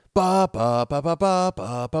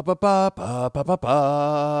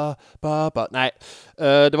Nej,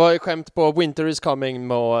 det var ju skämt på Winter is coming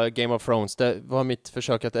med Game of Thrones. Det var mitt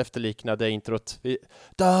försök att efterlikna det introt.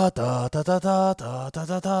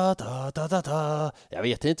 Jag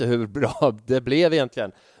vet inte hur bra det blev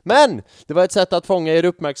egentligen. Men det var ett sätt att fånga er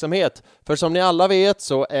uppmärksamhet. För som ni alla vet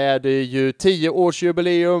så är det ju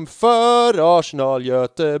 10-årsjubileum för Arsenal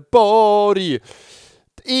Göteborg.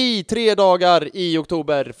 I 3 dagar i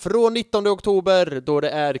oktober, från 19 oktober då det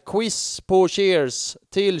är quiz på Cheers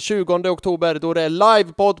till 20 oktober då det är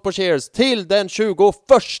livepodd på Cheers till den 21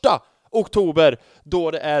 oktober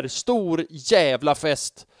då det är stor jävla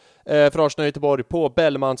fest för Arsenal Göteborg på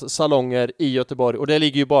Bellmans salonger i Göteborg. Och det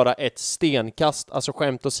ligger ju bara ett stenkast, alltså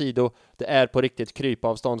skämt åsido, det är på riktigt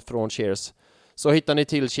krypavstånd från Cheers. Så hittar ni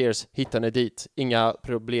till Cheers, hittar ni dit. Inga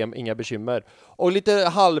problem, inga bekymmer. Och lite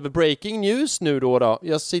halv-breaking news nu då.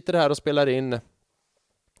 Jag sitter här och spelar in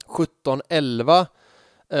 17:11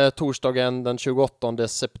 torsdagen den 28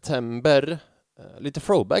 september. Lite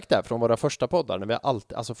throwback där från våra första poddar. När vi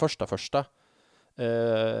alltid, alltså första.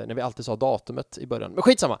 När vi alltid sa datumet i början. Men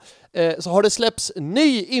skitsamma. Så har det släppts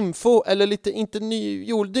ny info, eller lite, inte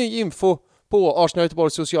ny info på Arsenal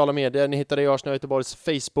Göteborgs sociala medier. Ni hittar det i Arsenal Göteborgs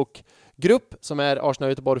Facebook-grupp som är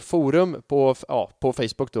Arsenal Göteborg Forum på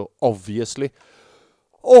Facebook då, obviously.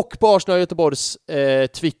 Och på Arsenal Göteborgs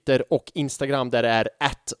Twitter och Instagram där det är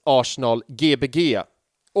 @ArsenalGBG.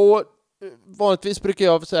 Och vanligtvis brukar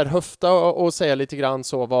jag så här höfta och säga lite grann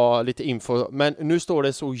så, var lite info. Men nu står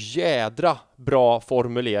det så jädra bra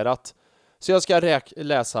formulerat. Så jag ska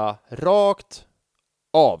läsa rakt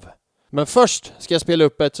av. Men först ska jag spela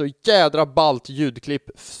upp ett så jädra ballt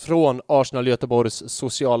ljudklipp från Arsenal Göteborgs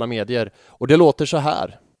sociala medier. Och det låter så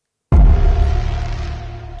här.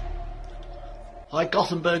 Hi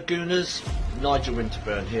Gothenburg Gooners, Nigel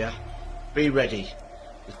Winterburn here. Be ready.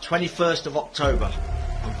 The 21st of October,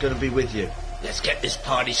 I'm gonna be with you. Let's get this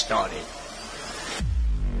party started.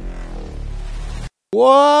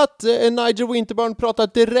 What? Nigel Winterburn pratar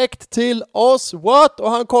direkt till oss. What?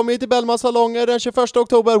 Och han kommer till Bellmans salonger den 21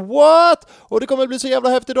 oktober. What? Och det kommer bli så jävla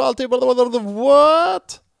häftigt och alltid.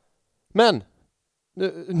 What? Men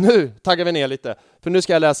nu taggar vi ner lite. För nu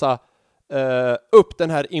ska jag läsa upp den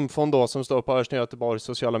här infon då som står på Arsenal Göteborgs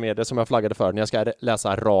sociala medier som jag flaggade för när jag ska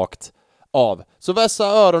läsa rakt av. Så vässa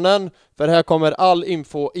öronen, för här kommer all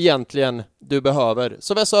info egentligen du behöver.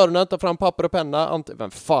 Så vässa öronen, ta fram papper och penna.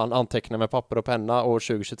 Vem fan antecknar med papper och penna år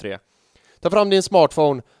 2023? Ta fram din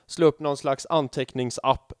smartphone, slå upp någon slags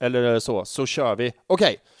anteckningsapp eller så kör vi.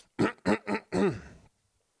 Okej.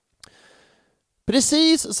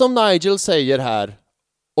 Precis som Nigel säger här,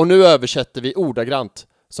 och nu översätter vi ordagrant,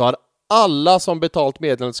 så har alla som betalt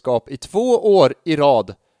medlemskap i 2 år i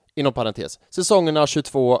rad, inom parentes, säsongerna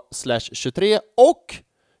 22/23 och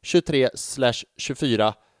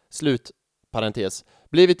 23/24 slut parentes,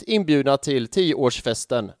 blivit inbjudna till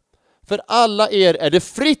 10-årsfesten. För alla er är det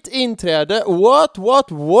fritt inträde. What?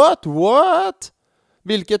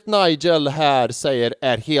 Vilket Nigel här säger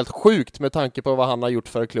är helt sjukt med tanke på vad han har gjort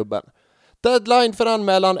för klubben. Deadline för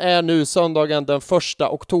anmälan är nu söndagen den 1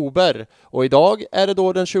 oktober. Och idag är det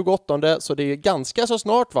då den 28, så det är ganska så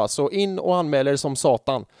snart va? Så in och anmäler som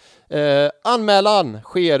satan. Anmälan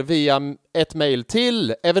sker via ett mejl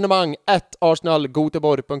till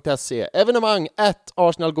evenemang@arsenalgoteborg.se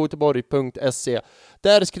evenemang@arsenalgoteborg.se.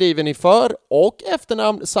 Där skriver ni för- och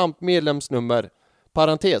efternamn samt medlemsnummer.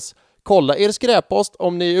 Parentes. Kolla er skräppost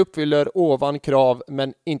om ni uppfyller ovan krav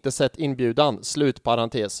men inte sett inbjudan. Slut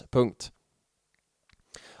parentes. Punkt.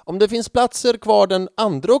 Om det finns platser kvar den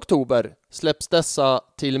 2 oktober släpps dessa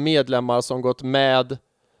till medlemmar som gått med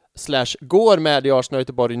 / går med i Arsenal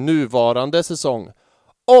Göteborg nuvarande säsong.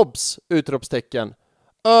 Obs! Utropstecken.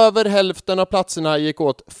 Över hälften av platserna gick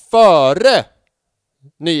åt före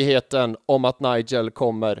nyheten om att Nigel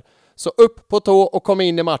kommer. Så upp på tå och kom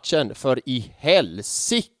in i matchen, för i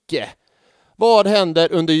helsike! Vad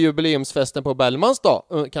händer under jubileumsfesten på Bellmans då?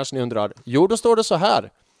 Kanske ni undrar. Jo, då står det så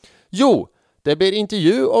här. Jo, det blir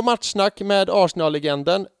intervju och matchsnack med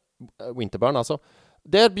Arsenal-legenden Winterburn alltså.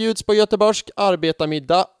 Där bjuds på göteborgsk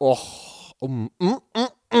arbetarmiddag.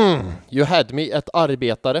 You had me, ett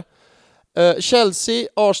arbetare. Chelsea,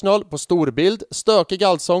 Arsenal på storbild, stökig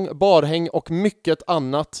allsång, barhäng och mycket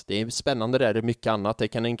annat. Det är spännande där, det är mycket annat. Det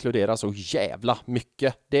kan inkludera så jävla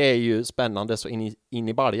mycket. Det är ju spännande så in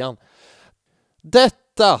i baljan.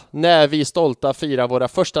 Detta när vi stolta firar våra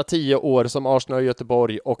första 10 år som Arsenal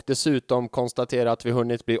Göteborg och dessutom konstaterar att vi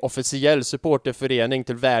hunnit bli officiell supporterförening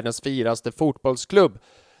till världens finaste fotbollsklubb.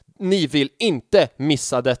 Ni vill inte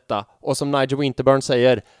missa detta. Och som Nigel Winterburn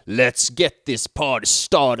säger, let's get this party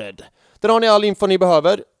started. Där har ni all info ni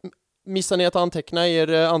behöver. Missar ni att anteckna i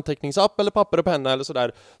er anteckningsapp eller papper och penna eller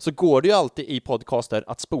sådär, så går det ju alltid i podcaster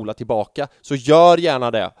att spola tillbaka. Så gör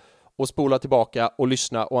gärna det. Och spola tillbaka och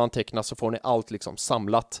lyssna och anteckna, så får ni allt liksom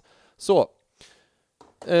samlat. Så.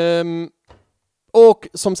 Och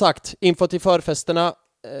som sagt, info till förfesterna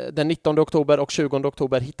den 19 oktober och 20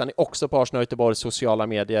 oktober hittar ni också på Arsenal Göteborgs sociala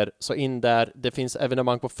medier. Så in där, det finns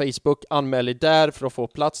evenemang på Facebook. Anmäl er där för att få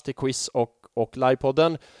plats till quiz och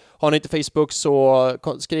livepodden. Har ni inte Facebook så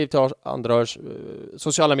skriv till andra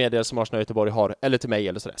sociala medier som Arsenal Göteborg har, eller till mig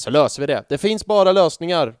eller sådär, så löser vi det. Det finns bara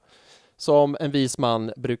lösningar, som en vis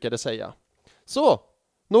man brukade säga. Så,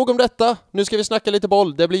 nog om detta. Nu ska vi snacka lite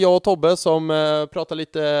boll. Det blir jag och Tobbe som pratar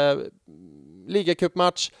lite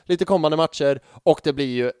ligacupmatch, lite kommande matcher, och det blir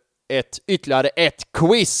ju ytterligare ett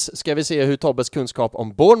quiz. Ska vi se hur Tobbes kunskap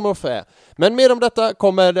om Bournemouth är. Men mer om detta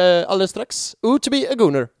kommer alldeles strax. To be a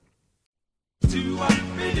gooner.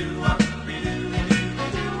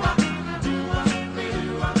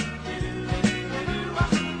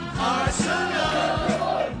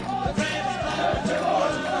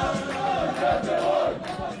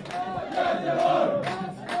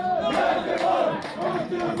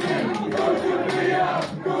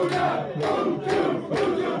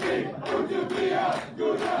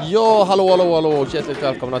 Ja, hallå, hjärtligt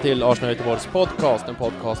välkomna till Arsenal Göteborgs Podcast, en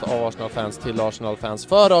podcast av Arsenal-fans till Arsenal-fans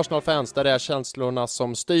för Arsenal-fans, där det är känslorna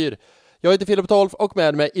som styr. Jag heter Filip Tolf och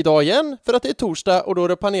med mig idag igen, för att det är torsdag och då är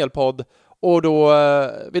det panelpodd, och då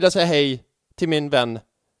vill jag säga hej till min vän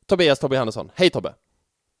Tobias, Tobbe Johannisson. Hej Tobbe!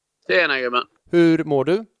 Tjena gumman! Hur mår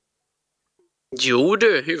du? Jo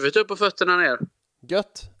du, huvudet upp och fötterna ner.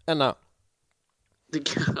 Gött, Enna.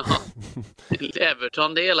 Ja.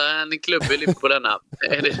 Everton, det är hela en klubb på denna.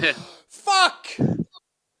 Är det? Fuck!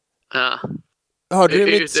 Ja. Hörde du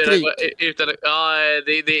mitt skrik? Ja,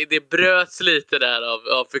 det bröts lite där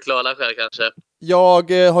av förklara själv kanske.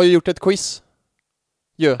 Jag har ju gjort ett quiz.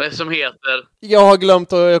 Det som heter? Jag har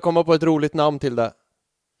glömt att komma på ett roligt namn till det.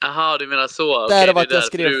 Jaha, du menar så. Där var att jag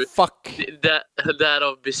skrev fuck.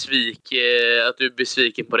 Därav att du är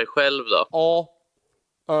besviken på dig själv då. Ja.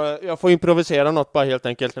 Jag får improvisera något bara helt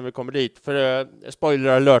enkelt när vi kommer dit. För spoiler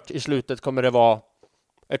alert, i slutet kommer det vara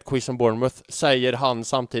ett quiz om Bournemouth, säger han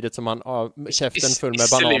samtidigt som han har käften full med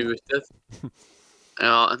banan. I slutet?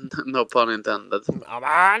 Ja, no pun intended. Ja,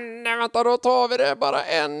 men vänta, då tar vi det bara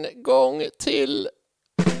en gång till.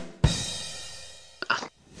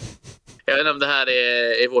 Jag vet inte om det här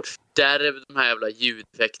är vårt fördärv, de här jävla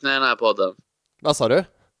ljudeffekterna i den här podden. Vad sa du?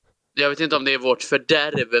 Jag vet inte om det är vårt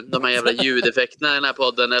fördärv, de här jävla ljudeffekterna i den här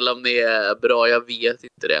podden, eller om det är bra, jag vet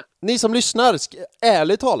inte det. Ni som lyssnar,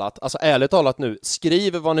 ärligt talat nu,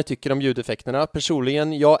 skriv vad ni tycker om ljudeffekterna.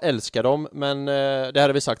 Personligen, jag älskar dem, men det här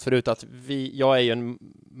har vi sagt förut att jag är ju en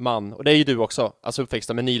man, och det är ju du också, alltså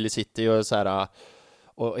uppväxta med Nile City och så här,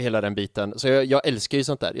 och hela den biten. Så jag älskar ju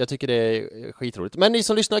sånt där, jag tycker det är skitroligt. Men ni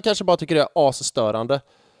som lyssnar kanske bara tycker det är asstörande.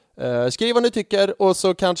 Skriv vad ni tycker, och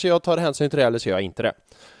så kanske jag tar hänsyn till det, eller så gör jag inte det.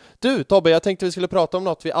 Du, Tobbe, jag tänkte vi skulle prata om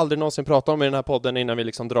något vi aldrig någonsin pratar om i den här podden innan vi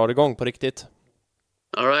liksom drar igång på riktigt.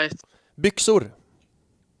 All right. Byxor.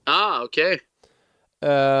 Okej.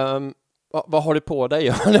 Vad har du på dig?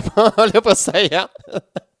 Höll jag på att säga.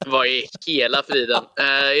 Vad är hela friden?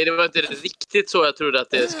 Det var inte riktigt så jag trodde att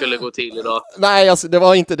det skulle gå till idag. Nej, alltså, det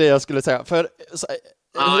var inte det jag skulle säga. För,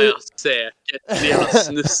 ja, säkert. Det är jävla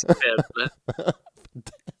snusställe.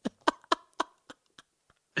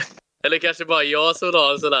 Eller kanske bara jag som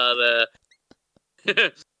har en sån där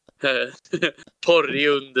porrig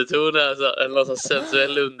underton, alltså, eller någon sån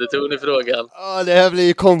sensuell underton i frågan. Ja, det här blir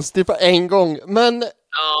ju konstigt på en gång, men...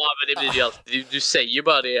 Ja, men det blir ju alltid. Du säger ju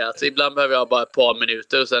bara det, alltså, ibland behöver jag bara ett par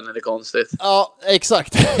minuter och sen är det konstigt. Ja,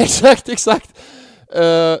 exakt.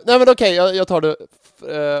 Nej, men okej, jag tar det.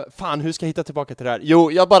 Fan, hur ska jag hitta tillbaka till det här?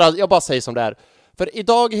 Jo, jag bara säger som det är.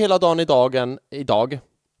 För hela dagen idag,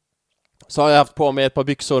 så har jag haft på mig ett par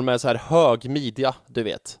byxor med så här hög midja, du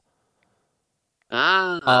vet.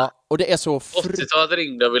 Ja, och det är så... 80-talet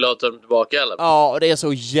ringde och ville ha dem tillbaka, eller? Ja, och det är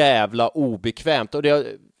så jävla obekvämt. Och det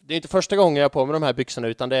är inte första gången jag har på mig de här byxorna,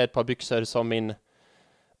 utan det är ett par byxor som min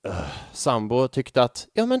sambo tyckte att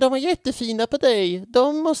ja, men de var jättefina på dig.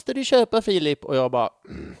 De måste du köpa, Filip. Och jag bara...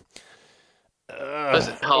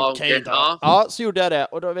 Okej. Ja, så gjorde jag det.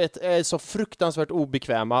 Och då vet jag är så fruktansvärt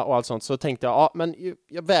obekväma och allt sånt. Så tänkte jag, ja, men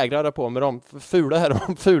jag vägrar ha på med dem. Fula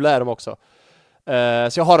är de också.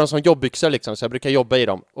 Så jag har dem som jobbbyxor liksom. Så jag brukar jobba i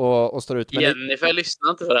dem och står ut. Men Jennifer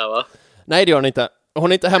lyssnar inte på det här, va? Nej, det gör hon inte.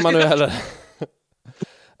 Hon är inte hemma nu heller.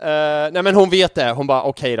 Nej, men hon vet det. Hon bara,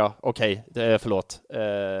 okej, förlåt.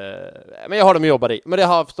 Men jag har dem att jobba i. Men jag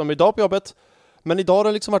har haft dem idag på jobbet. Men idag har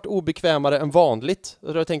det liksom varit obekvämare än vanligt.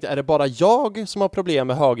 Och jag tänkte, är det bara jag som har problem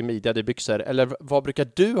med högmidjade byxor? Eller vad brukar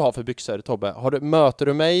du ha för byxor, Tobbe? Möter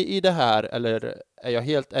du mig i det här? Eller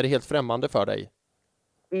är det helt främmande för dig?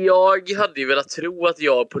 Jag hade ju velat tro att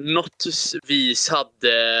jag på något vis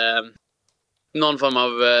hade någon form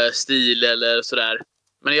av stil eller sådär.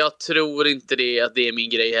 Men jag tror inte att det är min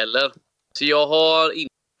grej heller. Så jag har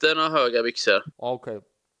inte några höga byxor. Okej.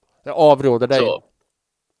 Jag avråder dig. Så.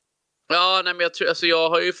 Ja, nej, men jag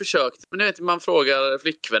har ju försökt. Men du vet, man frågar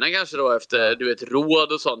flickvännen kanske då efter du vet,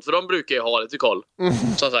 råd och sånt. För de brukar ju ha lite koll.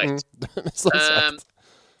 Som sagt. Som sagt.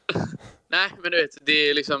 Nej, men du vet, det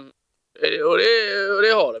är liksom... Och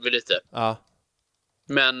det har de ju lite. Ja.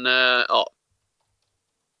 Men, ja.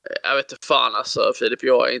 Jag vet inte fan alltså, Filip.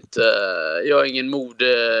 Jag är ingen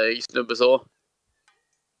modesnubbe så.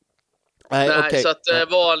 Nej, okay. så att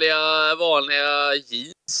vanliga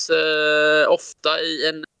jeans. Ofta i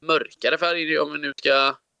en mörkare färg om vi nu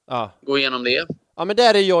ska gå igenom det. Ja, men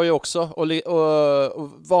där är jag ju också.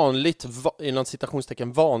 Och vanligt, inom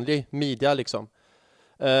citationstecken, vanlig midja liksom.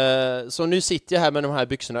 Så nu sitter jag här med de här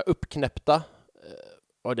byxorna uppknäppta.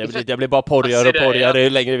 Och det blir bara porrigare ju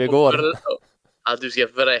längre vi går. Att du ska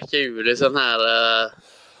förräcka ur dig sån här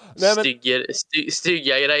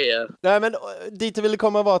stygga grejer. Nej, men dit jag ville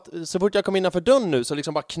komma var att så fort jag kom innanför dörren nu så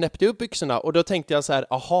liksom bara knäppte jag upp byxorna. Och då tänkte jag så här,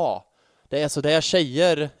 aha, det är så där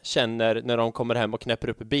tjejer känner när de kommer hem och knäpper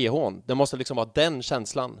upp BH:n. Det måste liksom vara den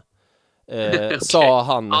känslan. Okay. Sa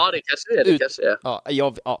han. Ja, det kanske är.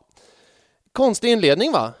 Ja. Konstig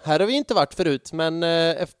inledning, va? Här har vi inte varit förut, men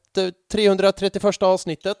efter 331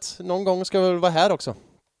 avsnittet någon gång ska vi väl vara här också.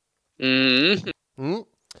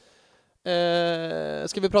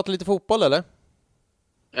 Ska vi prata lite fotboll, eller?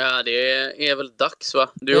 Ja, det är väl dags, va?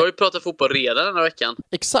 Du har ju pratat fotboll redan den här veckan.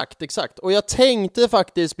 Exakt. Och jag tänkte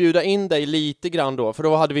faktiskt bjuda in dig lite grann då, för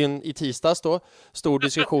då hade vi i tisdags då stor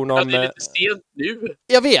diskussion om... Det är lite sent nu.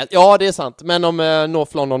 Jag vet, ja det är sant. Men om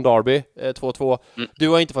North London Derby 2-2. Du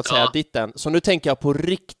har inte fått säga ditt än. Så nu tänker jag på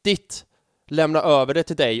riktigt lämna över det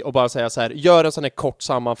till dig och bara säga så här: gör en sån här kort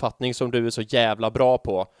sammanfattning som du är så jävla bra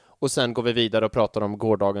på. Och sen går vi vidare och pratar om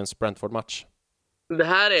gårdagens Brentford-match. Det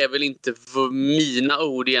här är väl inte mina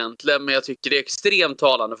ord egentligen, men jag tycker det är extremt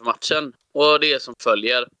talande för matchen. Och det är som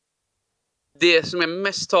följer. Det som är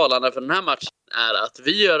mest talande för den här matchen är att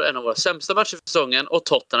vi gör en av våra sämsta matcher för säsongen och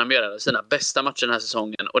Tottenham gör sina bästa matcher den här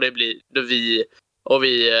säsongen. Och det blir då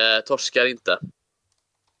vi torskar inte.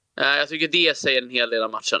 Jag tycker det säger en hel del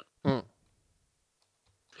av matchen.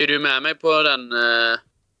 Är du med mig på den?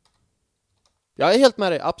 Jag är helt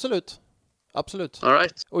med dig, absolut. All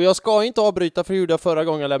right. Och jag ska inte avbryta för gjorde förra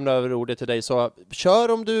gången jag lämnade över ordet till dig. Så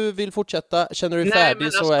kör om du vill fortsätta. Känner du dig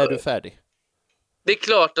färdig så är du färdig. Det är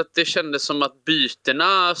klart att det kändes som att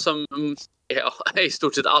bytena som i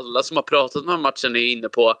stort sett alla som har pratat om den här matchen är inne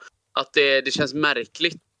på. Att det känns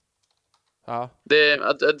märkligt. Ja.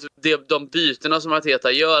 De bytena som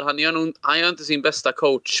Arteta gör, han gör inte sin bästa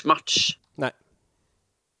coachmatch. Nej.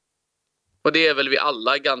 Och det är väl vi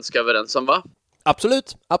alla ganska överens om, va?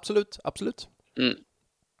 Absolut.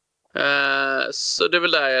 Så det är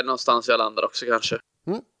väl där någonstans jag landar också kanske.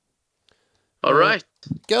 All right.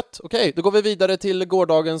 Gött, okej. Då går vi vidare till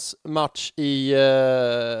gårdagens match i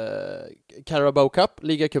Carabao Cup,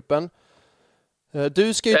 ligacupen.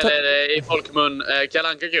 Du ska ju eller i folkmun Kalle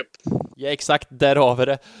Anka Cup. Ja, exakt, där har vi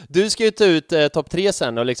det. Du ska ju ta ut topp 3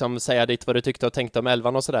 sen och liksom säga ditt vad du tyckte och tänkte om 11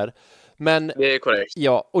 och sådär. Men det är korrekt.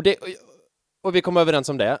 Ja, och vi kom överens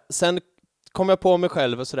om det. Sen kom jag på mig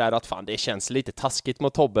själv och sådär att fan, det känns lite taskigt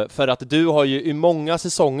mot Tobbe. För att du har ju i många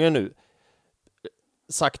säsonger nu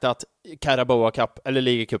sagt att Carabao Cup eller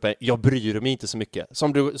ligacupen, jag bryr mig inte så mycket.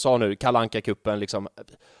 Som du sa nu, Kalle Anka-cupen liksom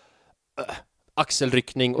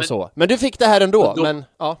axelryckning och så. Men du fick det här ändå. Men,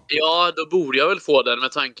 ja, då borde jag väl få den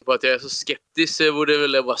med tanke på att jag är så skeptisk. Så borde det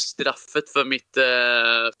väl vara straffet för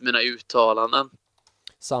mina uttalanden.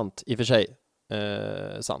 Sant, i och för sig.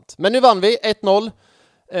 Sant. Men nu vann vi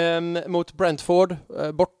 1-0 mot Brentford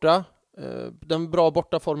borta. Den bra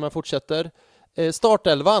bortaformen fortsätter.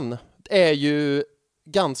 Startelvan är ju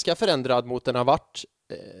ganska förändrad mot den har varit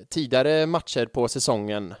tidigare matcher på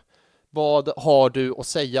säsongen. Vad har du att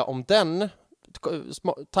säga om den?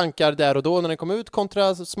 Tankar där och då när den kom ut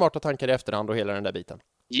kontra smarta tankar i efterhand och hela den där biten?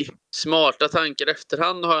 Smarta tankar i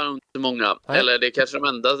efterhand har jag inte många. Nej. Eller det är kanske de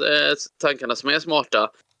enda tankarna som är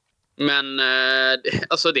smarta. Men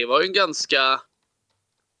alltså det var ju en ganska...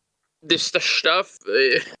 Det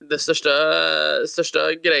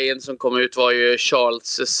största grejen som kom ut var ju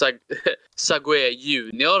Charles Sagué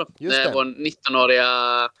Junior. Vår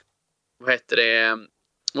 19-åriga... Vad heter det?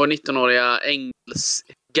 Vår 19-åriga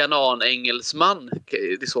ganan-engelsman,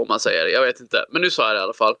 det är så man säger, jag vet inte, men nu sa jag det i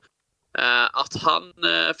alla fall, att han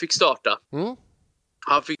fick starta.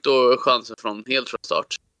 Han fick då chansen helt från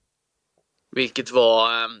start, vilket var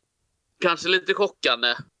kanske lite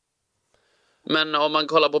chockande, men om man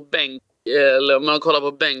kollar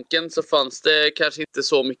på bänken så fanns det kanske inte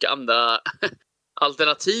så mycket andra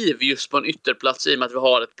alternativ just på en ytterplats, i och med att vi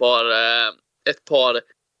har ett par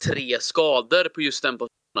 3 skador på just den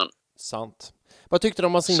positionen. Sant. Vad tyckte du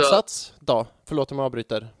om hans insats då? Förlåt om jag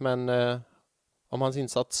avbryter, men om hans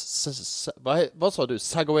insats, vad sa du?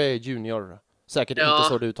 Sagoe Junior. Säkert inte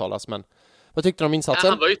så det uttalas, men vad tyckte du om insatsen?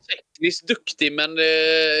 Han var ju tekniskt duktig, men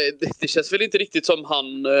det känns väl inte riktigt som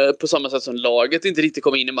han, på samma sätt som laget, inte riktigt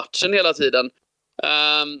kom in i matchen hela tiden.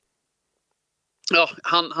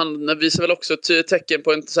 Han visar väl också ett tecken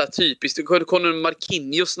på en så här typiskt Conor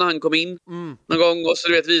Marquinhos när han kom in någon gång, och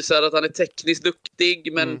så visar att han är tekniskt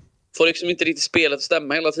duktig, men får liksom inte riktigt spelet att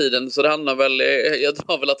stämma hela tiden, så det handlar väl, jag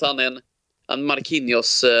drar väl att han är en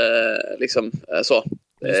Marquinhos liksom så.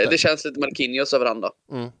 Det känns lite Marquinhos över han då.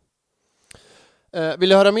 Vill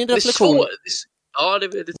du höra min reflektion? Ja, det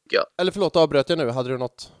tycker jag. Eller förlåt, avbröt jag nu? Hade du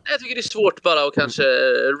något? Jag tycker det är svårt bara att kanske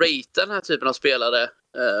rate den här typen av spelare.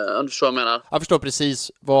 Om du förstår vad jag menar. Jag förstår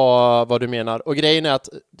precis vad du menar. Och grejen är att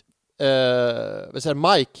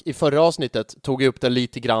Mike i förra avsnittet tog upp det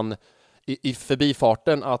lite grann i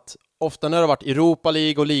förbifarten, att ofta när det har varit Europa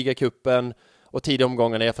League och Ligacupen och tidiga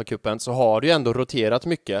omgångarna i FA-cupen så har det ju ändå roterat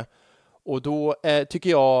mycket. Och då tycker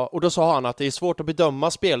jag, och då sa han att det är svårt att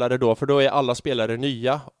bedöma spelare då, för då är alla spelare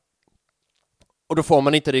nya. Och då får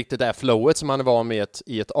man inte riktigt det flowet som han var med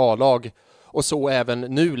i ett A-lag. Och så även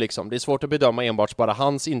nu liksom. Det är svårt att bedöma enbart bara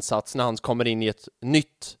hans insats när han kommer in i ett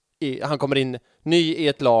han kommer in ny i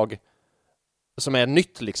ett lag som är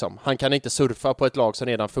nytt liksom. Han kan inte surfa på ett lag som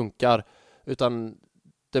redan funkar, utan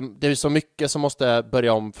det är så mycket som måste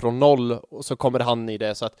börja om från noll, och så kommer han i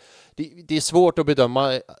det. Så att det är svårt att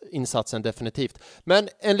bedöma insatsen definitivt. Men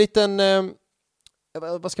en liten,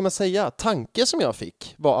 vad ska man säga, tanke som jag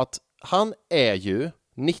fick var att han är ju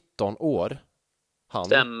 19 år.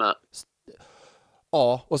 Stämmer.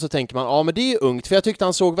 Ja, och så tänker man, men det är ungt. För jag tyckte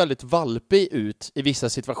han såg väldigt valpig ut i vissa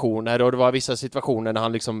situationer. Och det var vissa situationer när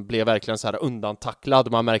han liksom blev verkligen så här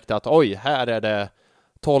undantacklad. Man märkte att oj, här är det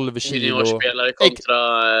 12 kilo. Juniorspelare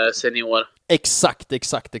kontra senior.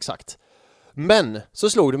 Exakt. Men så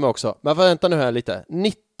slog det mig också. Men vänta nu här lite.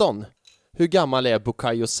 19. Hur gammal är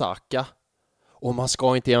Bukayo Saka? Och man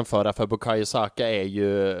ska inte jämföra, för Bukayo Saka är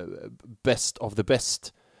ju best of the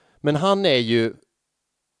best. Men han är ju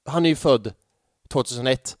född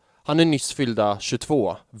 2001. Han är nyss fyllda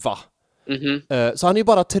 22, va? Så han är ju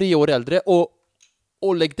bara 3 år äldre.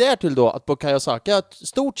 Och lägg där till då att Bukayo Saka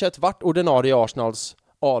stort sett varit ordinarie i Arsenals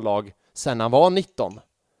A-lag sen han var 19.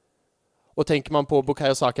 Och tänker man på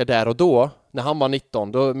Bukayo Saka där och då, när han var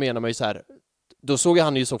 19, då menar man ju så här, då såg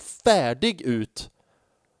han ju så färdig ut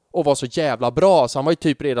och var så jävla bra, så han var ju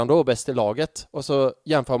typ redan då bäst i laget. Och så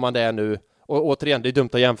jämför man det nu, och återigen, det är dumt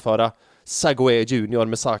att jämföra Sagoe Junior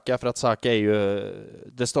med Saka, för att Saka är ju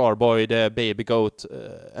the starboy, the baby goat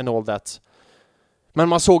and all that. Men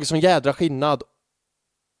man såg sån jädra skillnad,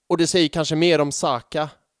 och det säger kanske mer om Saka,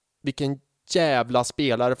 vilken jävla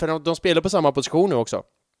spelare, för de spelar på samma position nu också.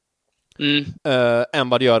 Än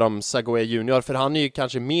vad det gör om Sagoe Junior, för han är ju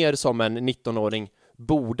kanske mer som en 19-åring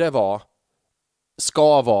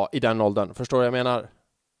ska vara i den åldern. Förstår du vad jag menar?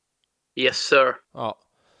 Yes sir. Ja.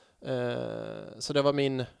 Så det var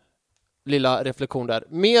min lilla reflektion där.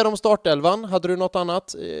 Mer om startelvan. Hade du något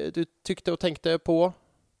annat du tyckte och tänkte på?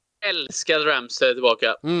 Älskar Ramsdale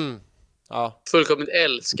tillbaka. Ja. Fullkomligt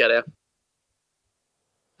älskar det.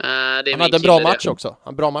 Han hade en bra match också.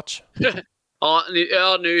 En bra match.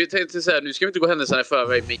 Nu tänkte jag säga, nu ska vi inte gå händelserna i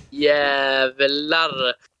förväg, men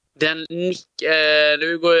jävlar.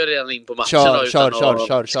 Nu går jag redan in på matchen. Kör.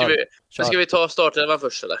 Ska vi ta startelvan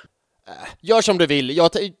först eller? Gör som du vill.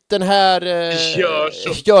 Gör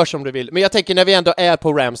som du vill. Men jag tänker, när vi ändå är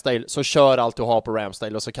på Ramsdale, så kör allt du har på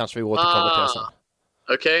Ramsdale, och så kanske vi återkommer till det sen.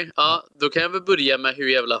 Okej, då kan jag väl börja med hur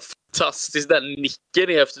jävla fantastisk den nicken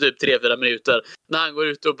är efter typ 3-4 minuter. När han går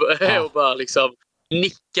ut och bara liksom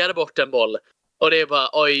nickar bort en boll. Och det är bara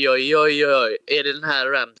oj. Är det den här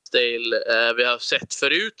Ramsdale vi har sett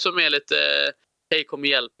förut som är lite hej kom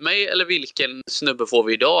hjälp mig, eller vilken snubbe får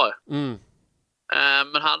vi idag?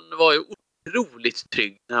 Men han var ju otroligt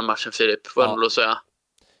trygg den här matchen, Filip, får jag nog säga.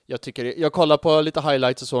 Jag kollar på lite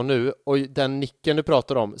highlights och så nu, och den nicken du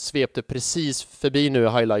pratar om svepte precis förbi nu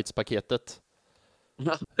highlights-paketet.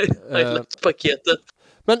 Highlights-paketet.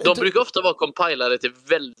 Men de brukar ofta vara compilade till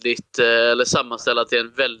väldigt, eller sammanställda till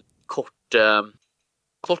en väldigt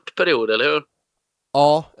kort period, eller hur?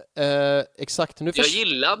 Ja, exakt. Jag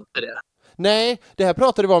gillar inte det. Nej, det här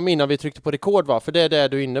pratade vi om innan vi tryckte på rekord, va? För det är det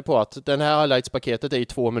du är inne på, att den här highlights-paketet är i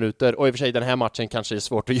 2 minuter, och i och för sig den här matchen kanske är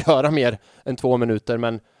svårt att göra mer än 2 minuter,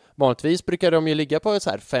 men vanligtvis brukar de ju ligga på så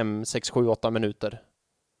här 5, 6, 7, 8 minuter.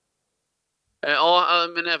 Ja,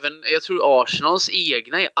 men även, jag tror Arsenals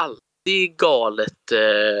egna är alltid galet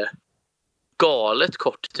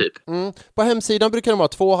kort typ. På hemsidan brukar de ha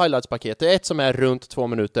 2 highlights-paket. Det är ett som är runt 2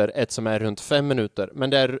 minuter, ett som är runt 5 minuter. Men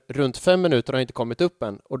det är runt 5 minuter har inte kommit upp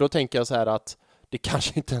än. Och då tänker jag så här att det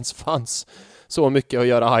kanske inte ens fanns så mycket att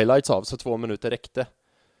göra highlights av, så 2 minuter räckte.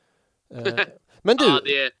 Men du, ja,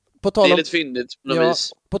 det är lite fyndigt på något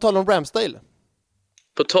vis. På tal om Ramsdale.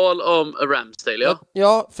 På tal om Ramsdale, ja.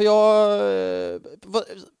 Ja, för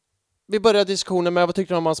vi började diskussionen med vad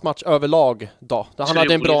tyckte du om hans match överlag då? Han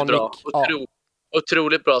hade en bra nick.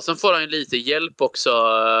 Otroligt bra. Sen får han ju lite hjälp också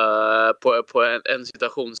på en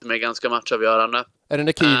situation som är ganska matchavgörande. Är det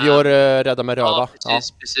när Kiwior räddar med röva? Ja,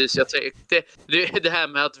 precis. Jag tänkte, det här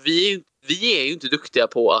med att vi är ju inte duktiga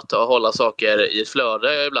på att hålla saker i ett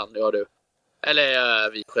flöde ibland, ja du.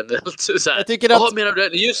 Eller vi generellt. Så här. Jag tycker att... menar du?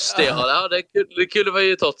 Just det, ja. Det kunde man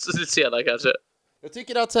ju tagit lite senare kanske. Jag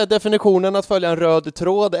tycker att så här, definitionen att följa en röd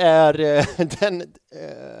tråd är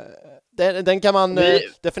den kan man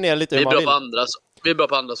definiera lite hur man vill. Vi är bra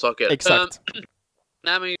på andra saker. Exakt.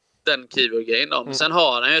 Nej, men den Kiwior-grejen då. Sen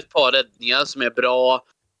har han ju ett par räddningar som är bra.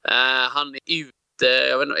 Han är ute,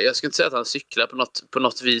 jag ska inte säga att han cyklar på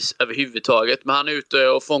något vis överhuvudtaget, men han är ute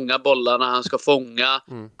och fångar bollarna han ska fånga.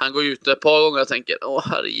 Han går ut ett par gånger och tänker,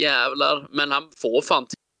 herrejävlar. Men han får fan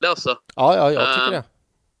till det alltså. Ja, jag tycker det.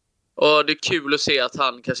 Och det är kul att se att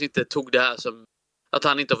han kanske inte tog det här som att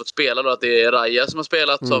han inte har fått spela då, att det är Raja som har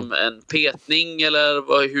spelat som en petning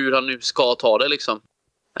eller hur han nu ska ta det liksom.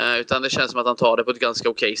 Utan det känns som att han tar det på ett ganska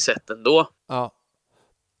okej sätt ändå. Ja.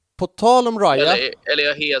 På tal om Raja... Eller är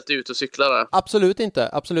jag helt ute och cyklar där? Absolut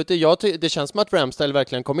inte. Det känns som att Ramsdale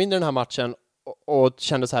verkligen kom in i den här matchen och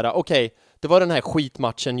kände så här: okej, det var den här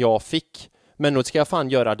skitmatchen jag fick, men nu ska jag fan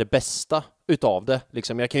göra det bästa utav det.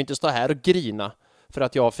 Liksom. Jag kan ju inte stå här och grina för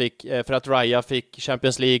att Raja fick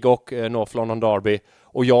Champions League och North London Derby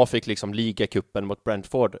och jag fick liksom ligacupen mot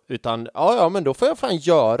Brentford. Utan men då får jag fan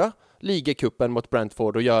göra ligacupen mot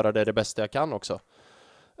Brentford och göra det bästa jag kan också.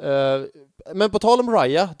 Men på tal om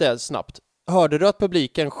Raja, det är snabbt. Hörde du att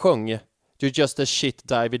publiken sjöng "You're just a shit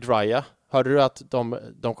David Raya"? Hörde du att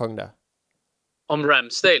de sjöng det? Om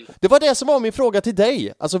Ramsdale? Det var det som var min fråga till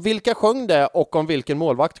dig. Alltså vilka sjöng det och om vilken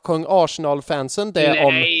målvakt? Sjöng Arsenal-fansen det?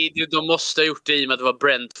 Nej, de måste ha gjort det i och med att det var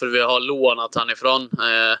Brentford vi har lånat han ifrån.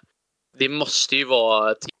 Det måste ju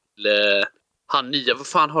vara till han nya. Vad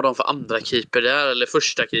fan har de för andra keeper där? Eller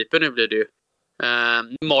första keeper nu blir det ju.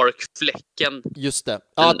 Mark Flecken. Just det.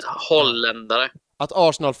 En holländare. Att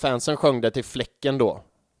Arsenal-fansen sjöng det till Flecken då.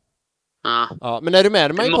 Ja, men är du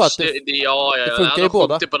med mig på att det funkar i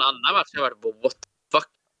båda? På en annan match har jag varit på what the fuck.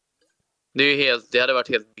 Det hade varit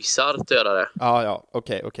helt bizarrt att göra det. Ja,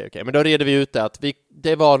 okej. Men då reder vi ut det att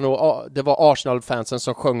det var Arsenal-fansen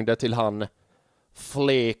som sjöng det till han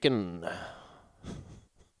Flecken.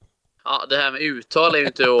 Ja, det här med uttal är ju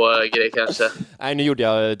inte grej kanske. Nej, nu gjorde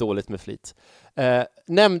jag dåligt med flit.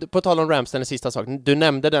 På tal om Ramsdale, en sista sak. Du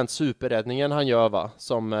nämnde den superräddningen han gör, va?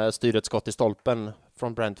 Som styr ett skott i stolpen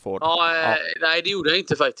från Brentford. Nej, det gjorde jag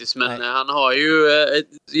inte faktiskt. Men han har ju,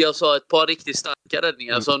 jag sa ett par riktigt starka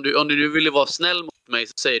räddningar. Så om du nu ville vara snäll mot mig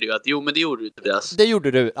så säger du att jo, men det gjorde du, Tobias. Det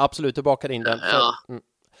gjorde du, absolut. Du bakar in den.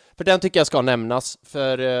 För den tycker jag ska nämnas.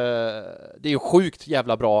 För det är ju sjukt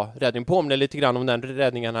jävla bra räddning. Påminner lite grann om den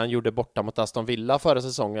räddningen han gjorde borta mot Aston Villa förra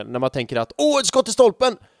säsongen. När man tänker att, ett skott i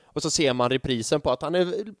stolpen! Och så ser man reprisen på att han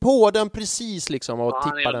är på den precis liksom och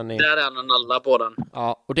tippar den in. Där är han alla på den.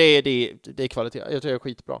 Ja, och det är kvalitet. Jag tror det är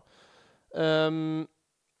skitbra.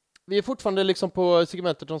 Vi är fortfarande liksom på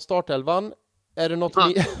segmentet från startelvan. Är det något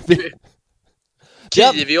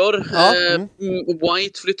Kiwior,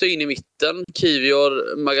 White flyttar in i mitten.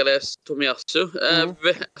 Kiwior, Magales, Tomiyasu.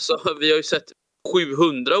 Så vi har ju sett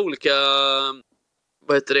 700 olika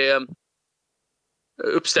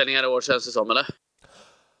uppställningar i år, känns det som, eller?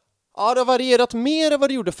 Ja, det har varierat mer än vad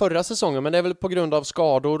det gjorde förra säsongen, men det är väl på grund av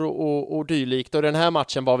skador och dylikt. Och den här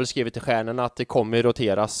matchen var väl skrivet i stjärnorna att det kommer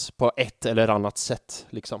roteras på ett eller annat sätt,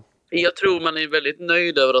 liksom. Jag tror man är väldigt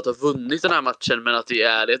nöjd över att ha vunnit den här matchen, men att i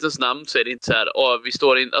ärlighetens namn så är det inte så här. Vi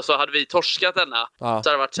står in, alltså hade vi torskat denna så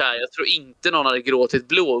hade det varit så här. Jag tror inte någon hade gråtit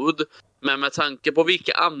blod, men med tanke på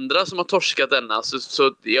vilka andra som har torskat denna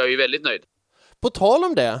så jag är ju väldigt nöjd. På tal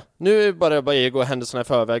om det, nu bara jag gå händelserna i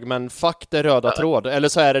förväg, men fuck det röda tråd. Eller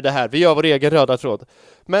så är det här, vi gör vår egen röda tråd.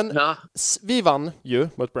 Men vi vann ju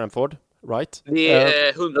mot Brentford. right? Det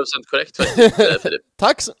är 100% korrekt faktiskt, Filip.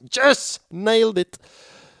 Tack! Yes! Nailed it!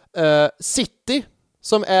 City,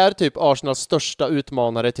 som är typ Arsenals största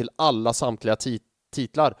utmanare till alla samtliga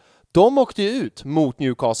titlar, de åkte ju ut mot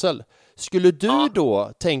Newcastle. Skulle du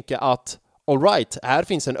då tänka att all right, här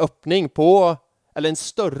finns en öppning på, eller en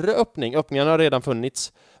större öppning, öppningen har redan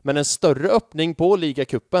funnits, men en större öppning på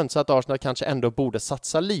ligacupen, så att Arsenal kanske ändå borde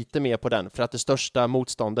satsa lite mer på den, för att det största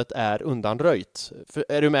motståndet är undanröjt.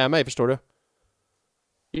 Är du med mig, förstår du?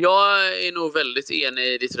 Jag är nog väldigt enig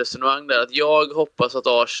i ditt resonemang där, att jag hoppas att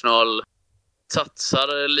Arsenal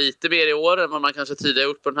satsar lite mer i år än vad man kanske tidigare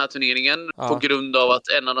gjort på den här turneringen, på grund av att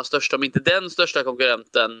en av de största, om inte den största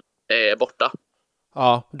konkurrenten, är borta.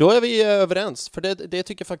 Ja, då är vi överens, för det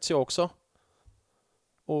tycker faktiskt jag också.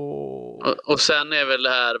 Och sen är väl det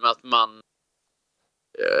här med att man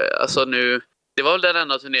alltså nu, det var väl den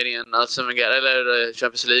enda turneringen, alltså, eller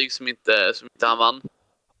Champions League som inte han vann.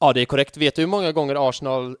 Ja, det är korrekt. Vet du hur många gånger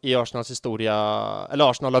Arsenals historia, eller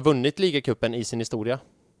Arsenal har vunnit ligacupen i sin historia?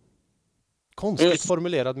 Konstigt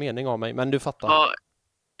formulerad mening av mig, men du fattar. Ja,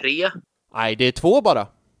 3. Nej, det är 2 bara.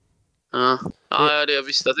 Jag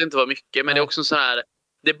visste att det inte var mycket, men det är också så här,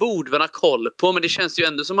 det borde man ha koll på, men det känns ju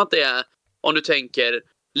ändå som att det är, om du tänker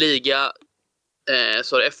liga,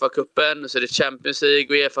 så är det FA-cupen, så är det Champions League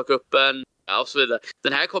och UEFA-cupen, och så vidare.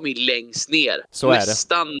 Den här kommer ju längst ner. Så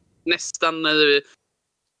nästan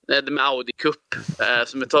med Audi Cup,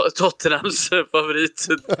 som är Tottenhams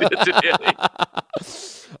favoritturnering.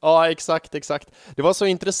 Ja, exakt. Det var så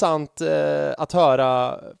intressant att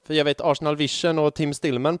höra, för jag vet Arsenal Vision och Tim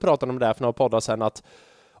Stillman pratade om det här för några poddar sedan, att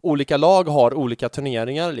olika lag har olika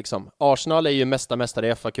turneringar liksom. Arsenal är ju mästare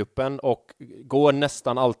i FA-cupen och går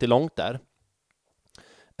nästan alltid långt där.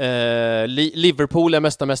 Liverpool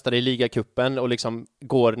är mästare i ligacupen och liksom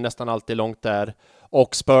går nästan alltid långt där.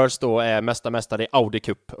 Och Spurs då är mästare i Audi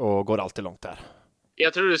Cup och går alltid långt där.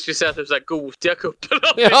 Jag tror du skulle säga typ såhär Gotia-cupen.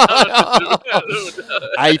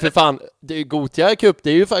 Nej, för fan. Gotia Cup, det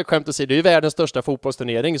är ju skämt att säga, det är ju världens största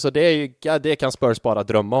fotbollsturnering, så det kan Spurs bara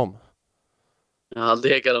drömma om. Ja,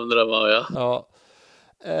 det kan de drömma, ja.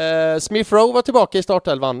 Smith Rowe var tillbaka i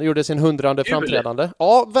startelvan, gjorde sin 100:e framträdande.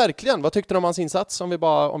 Ja, verkligen. Vad tyckte du om hans insats, om vi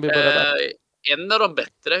börjar där? En av de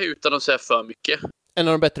bättre, utan att säga för mycket. En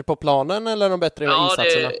av de bättre på planen, eller de bättre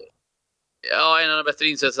insatserna? En av de bättre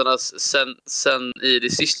insatserna sen i det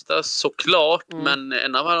sista, såklart. Men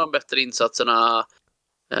en av de bättre insatserna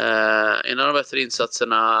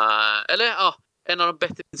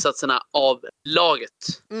av laget.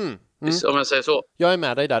 Om jag säger så. Jag är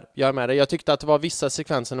med dig där. Jag tyckte att det var vissa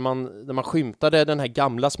sekvenser när man skymtade den här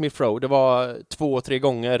gamla Smith Rowe. Det var 2-3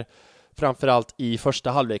 gånger, framförallt i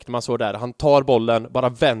första halvlek, när man såg där. Han tar bollen, bara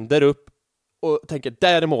vänder upp och tänker,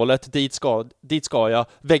 där är målet, dit ska jag,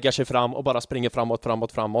 väggar sig fram och bara springer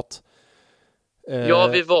framåt. Ja,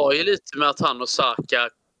 vi var ju lite med att han och Saka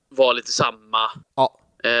var lite samma. Ja.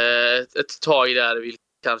 Ett tag där, vilket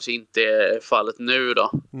kanske inte är fallet nu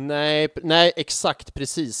då. Nej, exakt,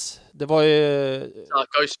 precis. Det var ju...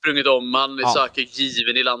 Saka har ju sprungit om Saka är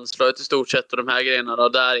given i landslaget i stort sett, och de här grejerna då,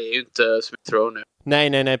 där är ju inte Smith Rowe nu.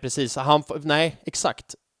 Nej, precis. Nej,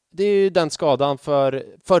 exakt. Det är ju den skadan för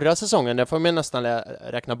förra säsongen. Det får man nästan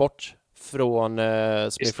räkna bort från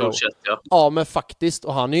Smith Rowe. Ja, men faktiskt.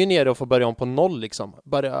 Och han är ju nere och får börja om på 0 liksom.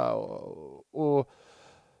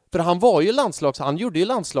 För han gjorde ju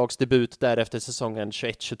landslagsdebut där efter säsongen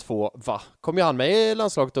 21-22. Kom ju han med i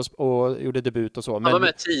landslaget och gjorde debut och så. Han var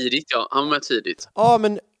med tidigt. Ja,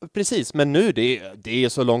 men precis. Men nu, det är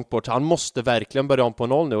så långt bort. Han måste verkligen börja om på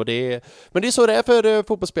 0 nu. Men det är så det är för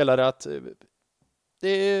fotbollsspelare, att det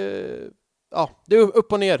är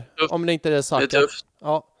upp och ner. Om det inte är Saka. Det är tufft.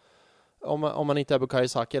 Ja. Om man inte är Bukayo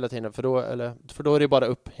Saka hela tiden. För då är det bara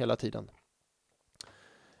upp hela tiden.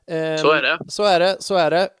 Så är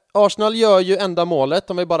det. Arsenal gör ju enda målet,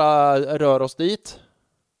 om vi bara rör oss dit.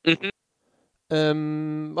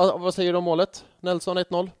 Vad säger du om målet? Nelson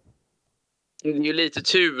 1-0? Det är ju lite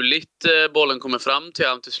turligt bollen kommer fram till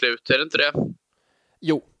han till slut, är det inte det?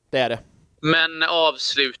 Jo, det är det. Men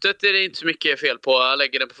avslutet är det inte så mycket fel på. Han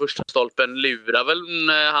lägger den på första stolpen, lurar väl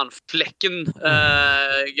han fläcken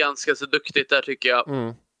ganska så duktigt där, tycker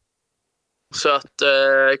jag. Så att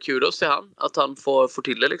kudos till han, att han får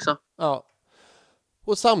till det liksom. Ja.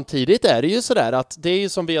 Och samtidigt är det ju sådär att det är ju,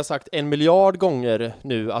 som vi har sagt 1 miljard gånger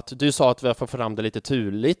nu, att du sa att vi får fram det lite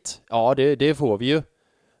turligt. Ja, det får vi ju.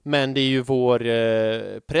 Men det är ju vår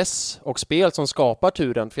press och spel som skapar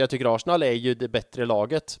turen. För jag tycker Arsenal är ju det bättre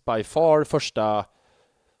laget by far första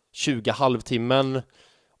 20 halvtimmen.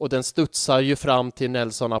 Och den studsar ju fram till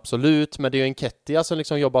Nelson, absolut. Men det är ju en Kettia som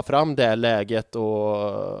liksom jobbar fram det läget,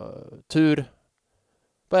 och tur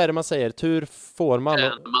Vad är det man säger? Tur får man.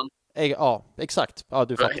 Man. Ja, exakt. Ja,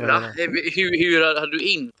 du fattar. Hur hade du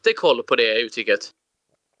inte koll på det uttrycket?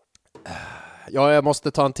 Ja, jag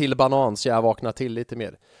måste ta en till banan så jag vaknar till lite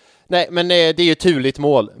mer. Nej, men det är ju turligt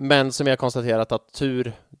mål. Men som jag konstaterat att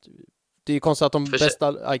tur... Det är ju konstigt att de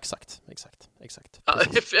bästa... Ja, exakt. Ja, exakt.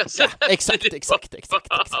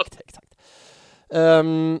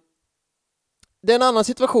 Det är en annan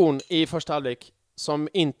situation i första halvlek som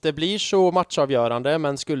inte blir så matchavgörande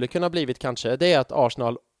men skulle kunna blivit kanske. Det är att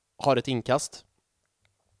Arsenal har ett inkast.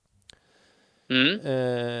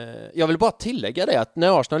 Jag vill bara tillägga det att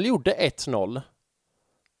när Arsenal gjorde 1-0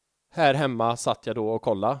 här hemma satt jag då och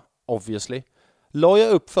kollade, obviously. La jag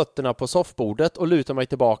upp fötterna på soffbordet och lutade mig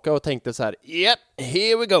tillbaka och tänkte så här: yep,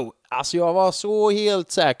 here we go. Alltså jag var så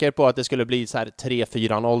helt säker på att det skulle bli så här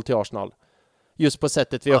 3-4-0 till Arsenal. Just på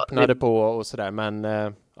sättet vi öppnade på och sådär, men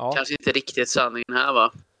ja. Kanske inte riktigt sanningen här,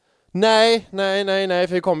 va? Nej,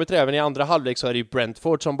 för vi kommer till även i andra halvlek så är det ju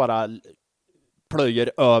Brentford som bara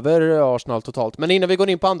plöjer över Arsenal totalt. Men innan vi går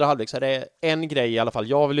in på andra halvlek så är det en grej i alla fall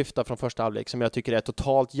jag vill lyfta från första halvlek som jag tycker är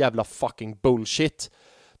totalt jävla fucking bullshit.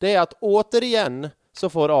 Det är att återigen så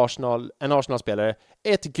får en Arsenal-spelare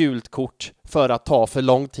ett gult kort för att ta för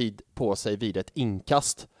lång tid på sig vid ett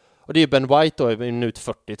inkast. Och det är Ben White då i minut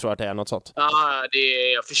 40 tror jag att det är något sånt. Ja,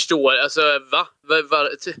 jag förstår. Alltså, va?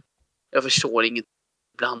 Jag förstår inget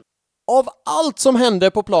ibland. Av allt som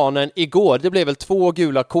hände på planen igår, det blev väl 2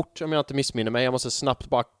 gula kort om jag inte missminner mig. Jag måste snabbt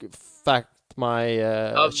bara check my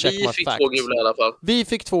facts. Vi fick 2 gula i alla fall. Vi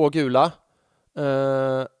fick 2 gula.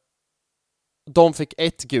 De fick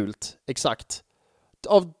 1 gult, exakt.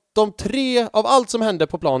 Av allt som hände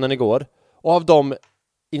på planen igår och av de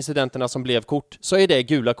incidenterna som blev kort så är det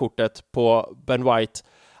gula kortet på Ben White.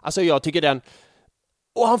 Alltså jag tycker den...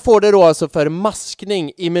 Och han får det då alltså för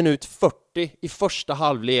maskning i minut 40 i första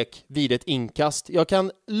halvlek vid ett inkast. Jag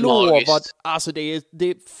kan lova... Alltså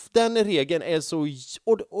den regeln är så...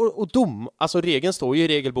 Och dum. Alltså regeln står ju i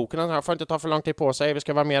regelboken. Han får inte ta för lång tid på sig. Vi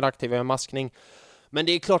ska vara mer aktiva med maskning. Men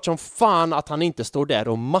det är klart som fan att han inte står där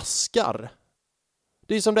och maskar.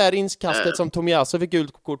 Det är som det här inkastet som Tobias fick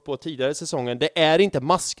gult kort på tidigare i säsongen. Det är inte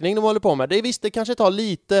maskning de håller på med. Det kanske tar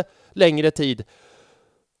lite längre tid.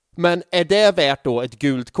 Men är det värt då ett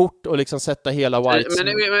gult kort och liksom sätta hela White...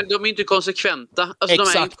 Men de är inte konsekventa. Alltså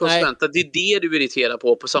exakt, de är inte konsekventa. Nej. Det är det du irriterar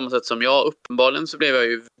på samma sätt som jag. Uppenbarligen så blev jag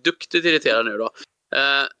ju duktigt irriterad nu då.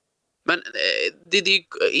 Men det är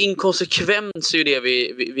inkonsekvens är ju det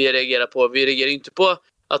vi reagerar på. Vi reagerar inte på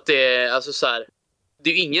att det är alltså så här. Det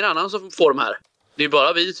är ju ingen annan som får de här. Det är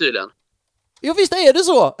bara vi tydligen. Jo visst är det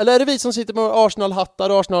så. Eller är det vi som sitter med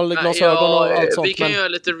Arsenal-hattar, Arsenal-glasögon och allt sånt? Vi kan göra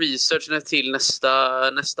lite research till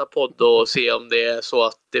nästa podd och se om det är så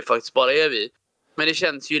att det faktiskt bara är vi. Men det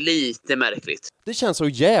känns ju lite märkligt. Det känns så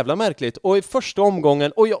jävla märkligt. Och i första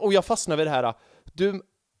omgången, och jag fastnar vid det här.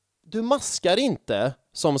 Du maskar inte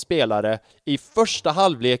som spelare i första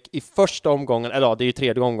halvlek, i första omgången, eller ja, det är ju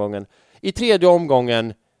tredje omgången. I tredje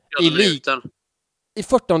omgången, i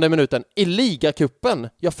 40:e minuten, i ligacupen.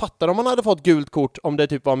 Jag fattar om man hade fått gult kort om det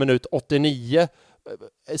typ var minut 89.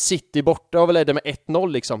 City borta och väl är det med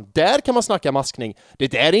 1-0 liksom. Där kan man snacka maskning. Det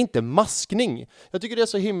där är inte maskning. Jag tycker det är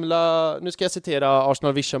så himla... Nu ska jag citera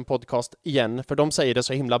Arsenal Vision Podcast igen, för de säger det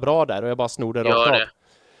så himla bra där och jag bara snor det rakt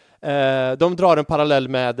av. De drar en parallell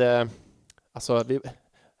med...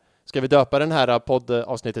 Ska vi döpa den här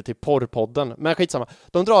poddavsnittet till Porrpodden? Men skitsamma.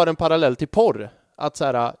 De drar en parallell till porr. Att så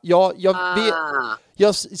här,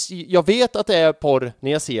 jag vet att det är porr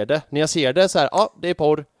när jag ser det. När jag ser det så här, ja, det är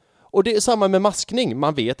porr. Och det är samma med maskning.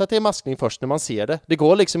 Man vet att det är maskning först när man ser det. Det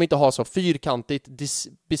går liksom inte att ha så fyrkantigt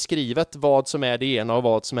beskrivet vad som är det ena och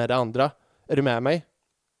vad som är det andra. Är du med mig?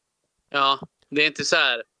 Ja, det är inte så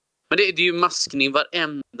här. Men det är ju maskning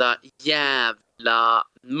varenda jävla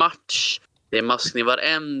match. Det är maskning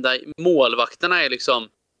varenda... Målvakterna är liksom...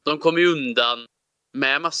 De kommer ju undan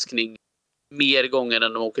med maskning mer gånger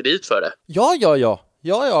än de åker dit för det.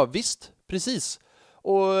 Ja, visst. Precis.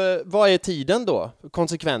 Och vad är tiden då?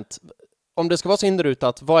 Konsekvent. Om det ska vara så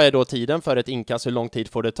inrutat, vad är då tiden för ett inkast? Hur lång tid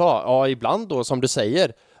får det ta? Ja, ibland då, som du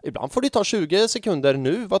säger. Ibland får det ta 20 sekunder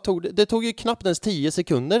nu. Vad tog det? Det tog ju knappt ens 10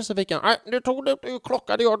 sekunder. Så fick han, det tog det,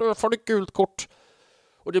 klockade jag, då får det gult kort.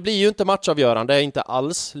 Och det blir ju inte matchavgörande, inte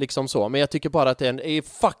alls liksom så. Men jag tycker bara att det är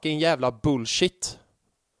fucking jävla bullshit.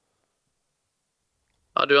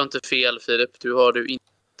 Ja, du har inte fel, Filip. Du har du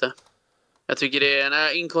inte. Jag tycker det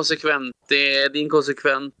är inkonsekvent. Det är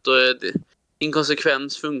inkonsekvent och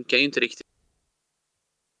inkonsekvens funkar ju inte riktigt.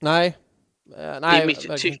 Nej. Det är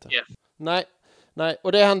mitt tycke. Nej.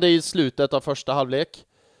 Och det hände i slutet av första halvlek.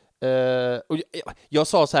 Och jag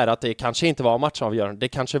sa så här att det kanske inte var matchavgörande. Det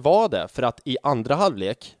kanske var det, för att i andra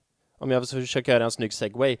halvlek, om jag försöker göra en snygg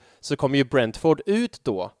segway, så kommer ju Brentford ut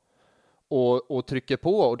då och trycker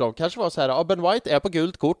på. Och de kanske var så här, Ben White är på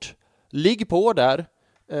gult kort, ligg på där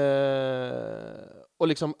och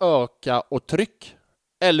liksom öka och tryck.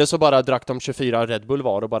 Eller så bara drack de 24 Red Bull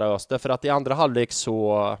var och bara öste. För att i andra halvlek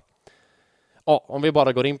så... Ja, om vi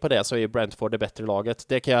bara går in på det så är Brentford det bättre laget.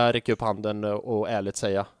 Det kan jag räcka upp handen och ärligt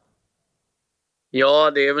säga.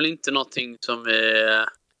 Ja, det är väl inte någonting som vi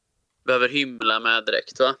behöver hymla med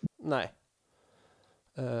direkt, va? Nej.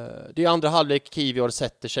 Det är andra halvlek, Kiwior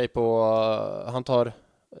sätter sig på...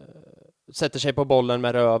 sätter sig på bollen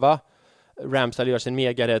med röva. Ramsdale gör sin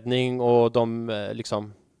megaräddning och de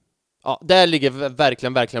liksom... Ja, där ligger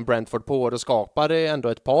verkligen Brentford på och skapar ändå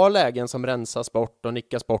ett par lägen som rensas bort och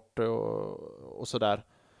nickas bort och sådär.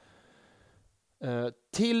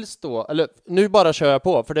 Tills då, eller nu bara kör jag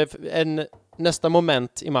på, för det är nästa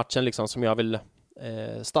moment i matchen liksom som jag vill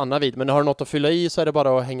stanna vid. Men har du något att fylla i så är det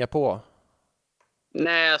bara att hänga på.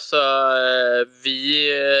 Nej, alltså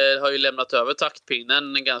vi har ju lämnat över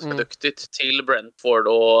taktpinnen ganska duktigt till Brentford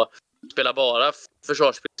och spelar bara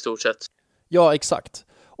försvarsspel i stort sett. Ja, exakt.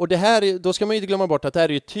 Och det här, då ska man ju inte glömma bort att det här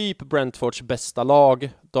är ju typ Brentfords bästa lag.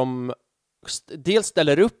 De dels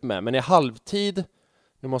ställer upp med, men i halvtid,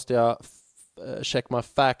 nu måste jag check my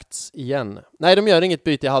facts igen. Nej, de gör inget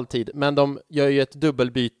byte i halvtid, men de gör ju ett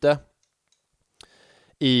dubbelbyte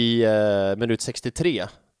i minut 63.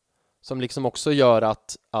 Som liksom också gör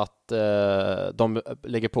att de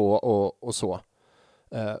lägger på och så.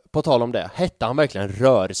 På tal om det, hette han verkligen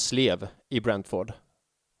Rörslev i Brentford?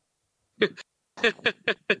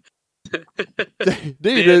 Det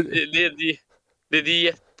är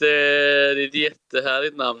ett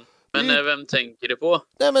jättehärligt namn. Men vem tänker du på?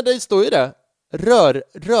 Nej, men det står ju det.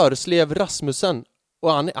 Rörslev Rasmussen.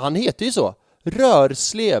 Och han heter ju så.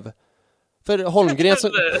 Rörslev. För Holmgren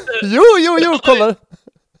så... Jo, kolla!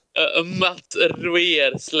 Matt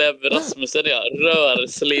Roerslev Rasmussen, ja.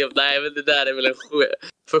 Rörslev. Nej, men det där är väl en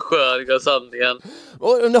försköning av sanningen.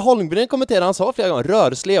 Och när Holmgren kommenterade, han sa flera gånger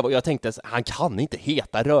Rörslev, och jag tänkte, han kan inte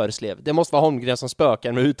heta Rörslev. Det måste vara Holmgren som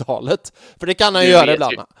spökar med uttalet. För det kan han ju göra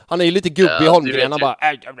ibland. Han är ju lite gubbig, Holmgren. Han bara...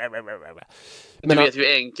 Men du vet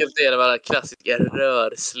hur enkelt det är att vara klassiska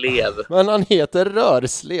Rörslev. Men han heter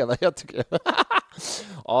Rörslev, jag tycker.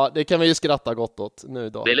 Ja, det kan vi ju skratta gott åt nu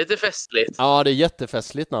då. Det är lite festligt. Ja, det är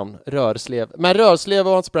jättefestligt namn, Rörslev. Men Rörslev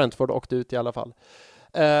och hans Brentford åkte ut i alla fall.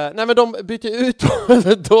 Nej, men de bytte ut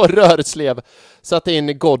då Rörslev, satte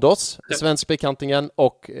in Ghoddos, svenskbekantingen,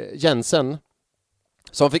 och Jensen,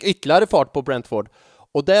 som fick ytterligare fart på Brentford.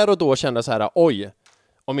 Och där och då kände jag så här, oj,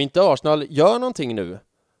 om inte Arsenal gör någonting nu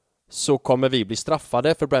så kommer vi bli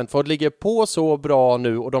straffade, för Brentford ligger på så bra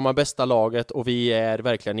nu och de har bästa laget och vi är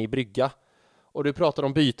verkligen i brygga. Och du pratar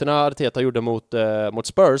om bytena Arteta gjorde mot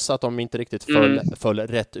Spurs, att de inte riktigt föll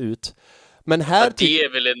rätt ut. Men här det är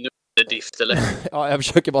väl en underdift, eller? Ja, jag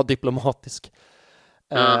försöker vara diplomatisk.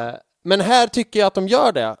 Men här tycker jag att de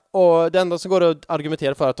gör det. Och det enda som går att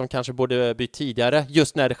argumentera för att de kanske borde byta tidigare,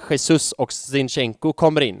 just när Jesus och Zinchenko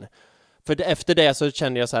kommer in. För efter det så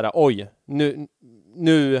kände jag så här, oj,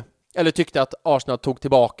 nu eller tyckte att Arsenal tog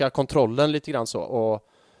tillbaka kontrollen lite grann så. Och,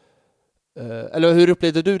 eller hur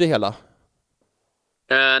upplevde du det hela?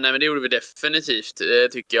 Nej, men det gjorde vi definitivt,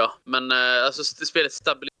 tycker jag. Men alltså, spelet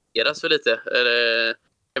stabiliseras väl lite.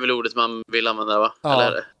 Det är väl ordet man vill använda, va? Ja.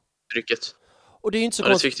 Eller trycket. Och det är inte så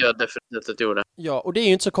konstigt. Det tyckte jag definitivt att det gjorde. Ja, och det är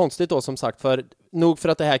ju inte så konstigt då, som sagt, för nog för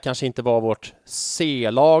att det här kanske inte var vårt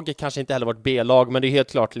C-lag, kanske inte heller vårt B-lag, men det är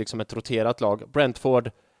helt klart liksom ett roterat lag.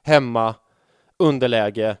 Brentford, hemma,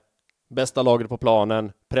 underläge, bästa laget på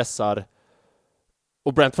planen, pressar.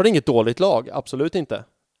 Och Brentford är inget dåligt lag, absolut inte.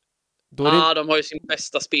 De har ju sin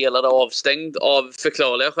bästa spelare avstängd av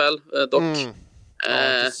förklarliga skäl, dock.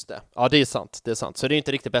 Ja, just det. Ja, det är sant. Så det är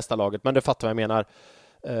inte riktigt bästa laget, men det fattar vad jag menar.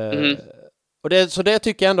 Och så det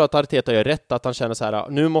tycker jag ändå att Arteta gör rätt, att han känner så här,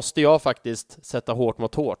 nu måste jag faktiskt sätta hårt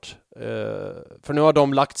mot hårt. För nu har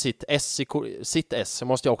de lagt sitt S, så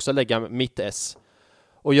måste jag också lägga mitt S.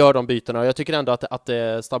 Och gör de bytena. Och jag tycker ändå att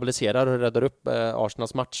det stabiliserar och räddar upp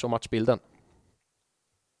Arsenals match och matchbilden.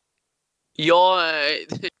 Ja,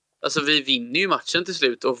 alltså vi vinner ju matchen till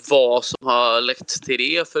slut, och vad som har lett till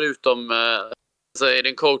det förutom alltså är det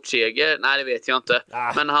en coachseger? Nej, det vet jag inte.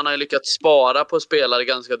 Men han har ju lyckats spara på spelare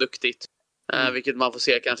ganska duktigt. Vilket man får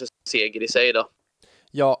se kanske seger i sig då.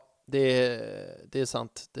 Ja, det är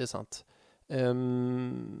sant.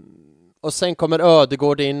 Och sen kommer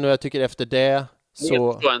Ödegård in, och jag tycker efter det så... Det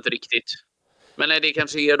tror jag inte riktigt. Men nej, det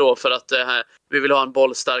kanske är då för att vi vill ha en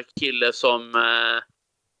bollstark kille som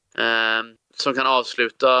som kan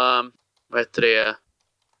avsluta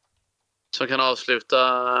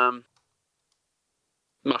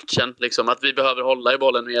matchen liksom, att vi behöver hålla i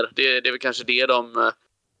bollen mer. Det är väl kanske det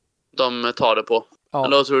de tar det på. Ja.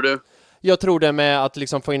 Eller vad tror du? Jag tror det med att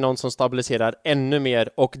liksom få in någon som stabiliserar ännu mer,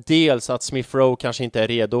 och dels att Smith Rowe kanske inte är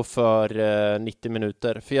redo för 90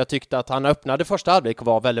 minuter. För jag tyckte att han öppnade första halvlek och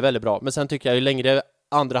var väldigt, väldigt bra. Men sen tycker jag ju längre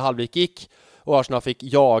andra halvlek gick och Arsenal fick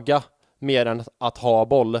jaga mer än att ha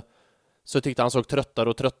boll, så tyckte han såg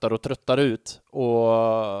tröttare ut. Och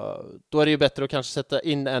då är det ju bättre att kanske sätta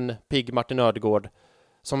in en pigg Martin Ödegaard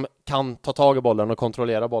som kan ta tag i bollen och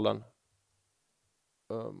kontrollera bollen.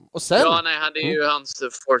 Och sen... Ja, nej, han är ju hans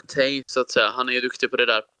forte, så att säga. Han är ju duktig på det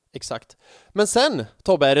där. Exakt. Men sen,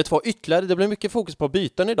 Tobbe, är det 2 ytterligare. Det blir mycket fokus på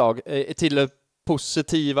byten idag. Till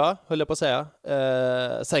positiva, höll jag på att säga.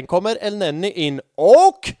 Sen kommer El Neni in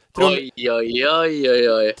och... Oj.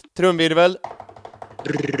 Trumvirvel.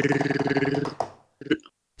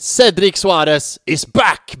 Cedric Suarez is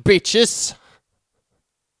back, bitches!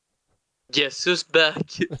 Jesus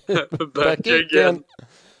back. Back again.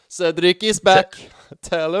 Cedric is back.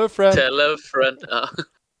 Tell a friend. Ja.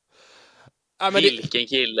 Ja, men vilken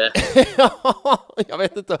kille.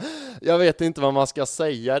 jag vet inte vad man ska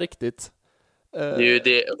säga riktigt. Nu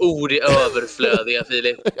det ord är överflödiga,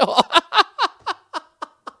 Filip. Ja.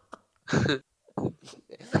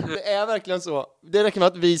 Det är verkligen så. Det räcker med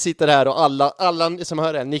att vi sitter här och alla som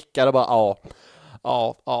hör det nickar och bara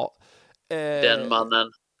ja. Den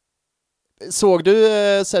mannen. Såg du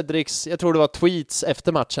Cedrics, jag tror det var tweets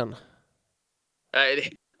efter matchen?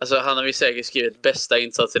 Nej, alltså han har ju säkert skrivit bästa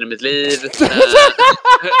insatsen i mitt liv.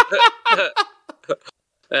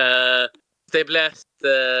 Stay blessed,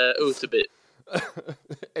 Utobi.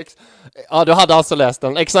 Ja, du hade alltså läst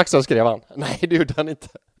den. Exakt så skrev han. Nej, det gjorde han inte.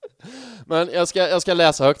 Men jag ska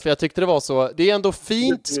läsa högt, för jag tyckte det var så. Det är ändå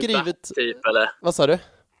fint skrivet. Typ, eller? Vad sa du?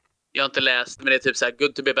 Jag har inte läst, men det är typ så här: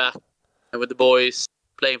 good to be back with the boys,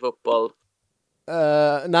 playing football.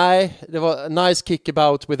 Nej, det var nice kick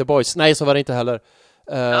about with the boys. Nej, så var det inte heller.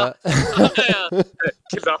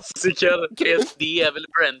 Klassiker. Det är väl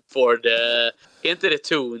Brentford. Är inte det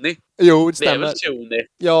Tony? Jo, det stämmer. Det är väl Tony.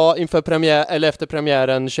 Ja, efter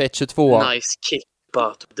premiären 21-22. Nice kick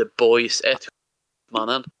about with the boys.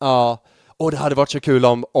 Mannen. Ja. Och det hade varit så kul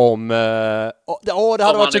om det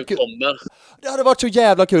hade varit så kul. Det hade varit så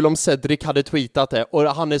jävla kul om Cedric hade tweetat det, och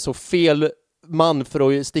han är så fel man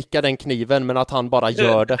för att sticka den kniven, men att han bara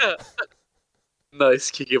gör det.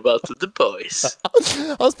 Nice kick about the boys.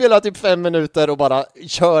 Han spelar typ 5 minuter och bara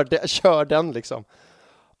kör den liksom.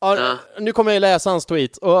 Ja. Nu kommer jag läsa hans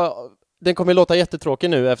tweet, och den kommer låta jättetråkig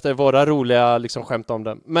nu efter våra roliga liksom skämt om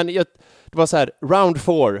den. Men det var så här: round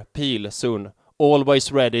 4, Peel soon.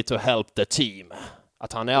 Always ready to help the team.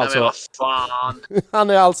 Att han är alltså... Nej, men vad fan. Han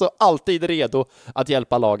är alltså alltid redo att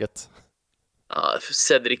hjälpa laget. Ja, för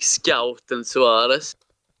Cedric Scouten Suarez.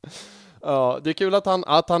 Ja, det är kul att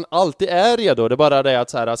han alltid är redo. Det är bara det att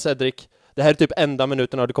så här, Cedric, det här är typ enda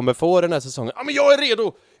minuterna du kommer få den här säsongen. Ja, men jag är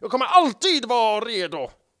redo! Jag kommer alltid vara redo!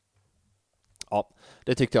 Ja,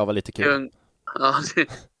 det tyckte jag var lite kul. Ja,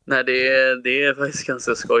 det är faktiskt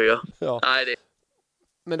ganska skoja. Ja. Nej,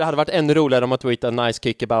 Men det hade varit ännu roligare om att tweeta nice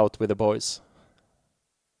kick about with the boys.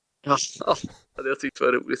 Ja, det jag tyckte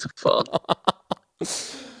var roligt som fan.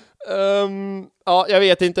 Ja, jag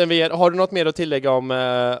vet inte mer. Har du något mer att tillägga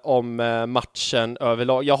om matchen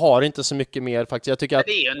överlag? Jag har inte så mycket mer faktiskt. Jag tycker att...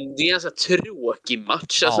 Det är en ganska tråkig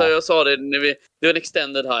match. Alltså, jag sa det när det var en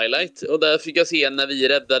extended highlight, och där fick jag se när vi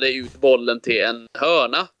räddade ut bollen till en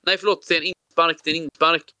hörna. Nej, förlåt, till en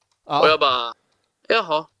inspark. Ja. Och jag bara,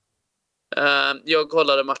 jaha. Jag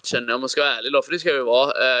kollade matchen, om man ska vara ärlig då, för det ska jag ju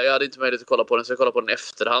vara. Jag hade inte möjlighet att kolla på den, så jag kollade på den i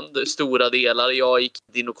efterhand. Stora delar, jag gick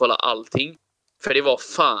in och kollade allting. För det var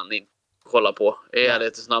fan inte att kolla på, i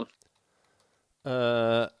ärlighetens namn.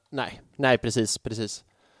 Nej, precis.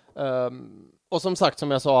 Och som sagt,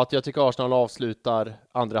 som jag sa, att jag tycker Arsenal avslutar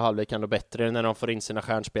andra halvlek ändå bättre när de får in sina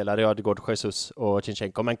stjärnspelare, Ödegaard, Jesus och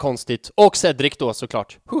Zinchenko. Men konstigt, och Cedric då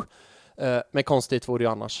såklart. Men konstigt vore ju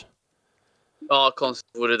annars. Ja,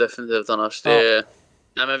 konstigt vore det definitivt annars. Nej,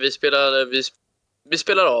 men vi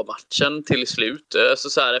spelar av matchen till slut.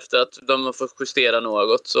 Så här efter att de har fått justera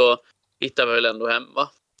något, så hittar vi väl ändå hem, va?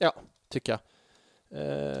 Ja, tycker jag.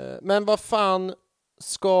 Men vad fan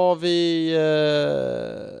ska vi...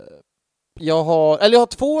 Jag har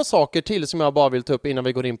 2 saker till som jag bara vill ta upp innan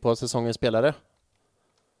vi går in på säsongens spelare.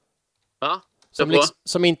 Ja,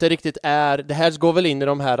 som inte riktigt är... Det här går väl in i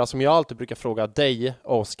de här som jag alltid brukar fråga dig,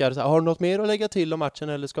 Oskar. Har du något mer att lägga till om matchen,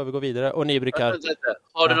 eller ska vi gå vidare? Och ni brukar...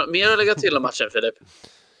 Har du något mer att lägga till om matchen, Filip?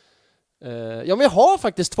 Ja, men jag har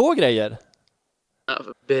faktiskt 2 grejer. Ja,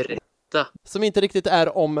 berätta. berätta. Som inte riktigt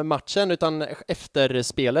är om matchen utan efter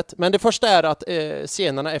spelet. Men det första är att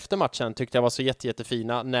scenerna efter matchen tyckte jag var så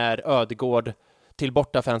jättefina när Ödegård till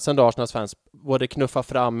bortafansen, Arsenals fans, både knuffa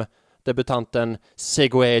fram debutanten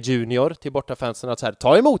Segué Junior till bortafansen att så här,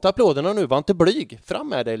 ta emot applåderna nu, var inte blyg, fram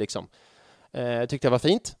med det liksom. Tyckte jag var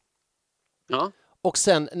fint. Ja. Och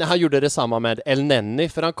sen när han gjorde detsamma med El Nenni,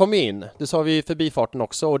 för han kom in, det sa vi i förbifarten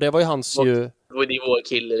också, och det var ju hans ju... Och det är vår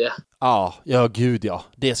kille det. Ja, gud ja.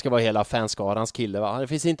 Det ska vara hela fanskarans kille, va? Det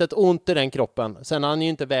finns inte ett ont i den kroppen. Sen är han ju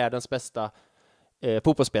inte världens bästa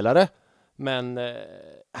fotbollsspelare, men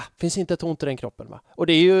finns inte ett ont i den kroppen, va? Och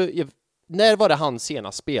det är ju... När var det han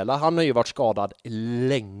senast spelade? Han har ju varit skadad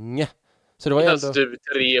länge. Så det var ju ändå... typ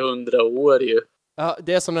 300 år ju. Ja,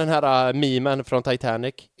 det är som den här memen från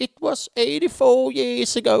Titanic. It was 84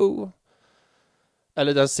 years ago.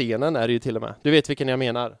 Eller den scenen är det ju till och med. Du vet vilken jag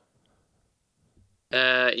menar.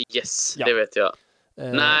 Yes, ja. Det vet jag.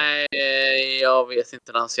 Nej, jag vet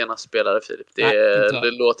inte när han senast spelade, Filip.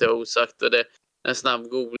 Det låter jag osagt. Och det, en snabb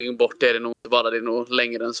googling bort är det nog inte bara, det är nog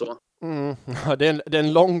längre än så. Ja, det är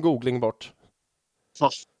en lång googling bort.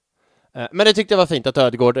 Ja. Men det tyckte jag var fint att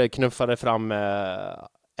Ödegård knuffade fram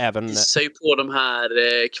även... Gissar ju på de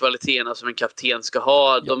här kvaliteterna som en kapten ska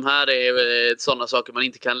ha. Ja. De här är sådana saker man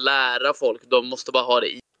inte kan lära folk. De måste bara ha det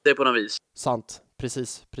i sig på något vis. Sant,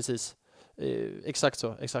 precis. Exakt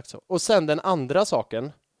så. Och sen den andra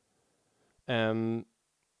saken.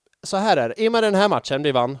 Så här är det. I och med den här matchen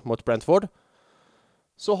vi vann mot Brentford,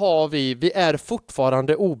 så har vi är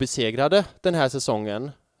fortfarande obesegrade den här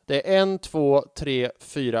säsongen. Det är 1, 2, 3,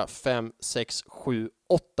 4, 5, 6, 7,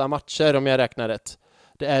 8 matcher om jag räknar rätt.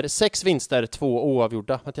 Det är 6 vinster, 2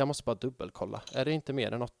 oavgjorda. Men jag måste bara dubbelkolla. Är det inte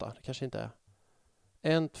mer än 8? Det kanske inte är.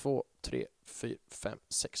 1, 2, 3, 4, 5,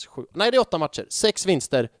 6, 7. Nej, det är 8 matcher. 6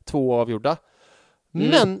 vinster, 2 oavgjorda.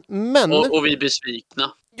 Men... Och vi är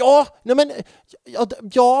besvikna. Ja, nej men...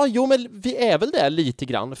 men vi är väl där lite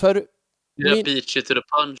grann. För... Jag beat you to the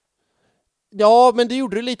punch. Ja, men det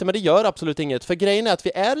gjorde det lite, men det gör absolut inget. För grejen är att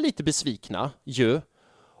vi är lite besvikna ju.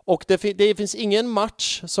 Och det finns ingen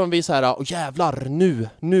match som vi så här, jävlar,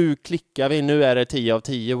 nu klickar vi, nu är det 10 av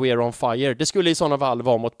 10, we're on fire. Det skulle i sådana fall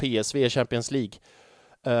vara mot PSV i Champions League.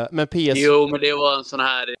 Men Jo, men det var en sån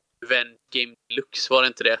här event game lux, var det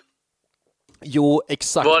inte det? Jo,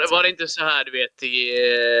 exakt. Var det inte så här, du vet,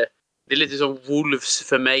 det är lite som Wolves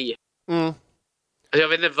för mig. Jag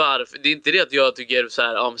vet inte varför. Det är inte det att jag tycker så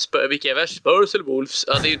här, vilka är värst, Spurs eller Wolves?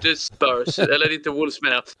 Ja, det är inte Spurs. Eller det är inte Wolves,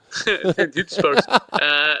 menar jag. Det är inte Spurs.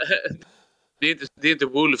 Det är inte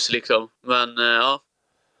Wolves liksom. Men ja.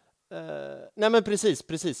 Nej, men precis.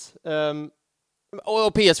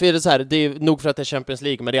 Och PSV är det så här, det är nog för att det är Champions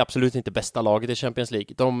League, men det är absolut inte bästa laget i Champions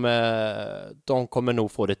League. De kommer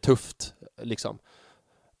nog få det tufft, liksom.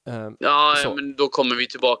 Men då kommer vi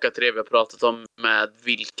tillbaka till det vi har pratat om med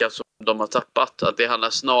vilka som de har tappat. Att det handlar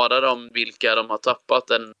snarare om vilka de har tappat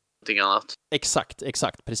än någonting annat.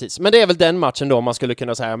 Exakt, precis. Men det är väl den matchen då man skulle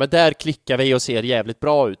kunna säga, men där klickar vi och ser jävligt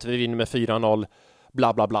bra ut. Vi vinner med 4-0,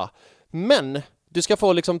 bla bla bla. Men du ska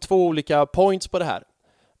få liksom 2 olika points på det här.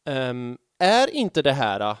 Är inte det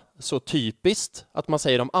här så typiskt att man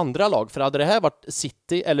säger om andra lag? För hade det här varit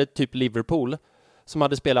City eller typ Liverpool som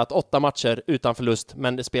hade spelat 8 matcher utan förlust,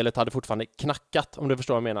 men spelet hade fortfarande knackat, om du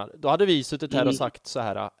förstår vad jag menar. Då hade vi suttit här och sagt så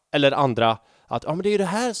här, eller andra, att men det är ju det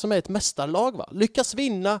här som är ett mästarlag, va? Lyckas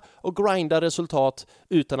vinna och grinda resultat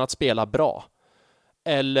utan att spela bra.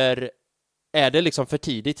 Eller är det liksom för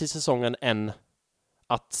tidigt i säsongen än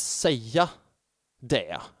att säga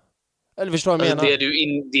det? Eller förstår vad jag menar?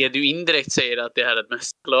 Det du indirekt säger att det här är ett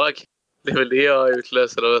mästarlag. Det är väl det jag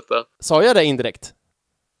utlöser av detta. Sa jag det indirekt?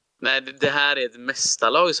 Nej, det här är ett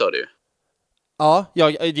mästarlag, sa du. Ja,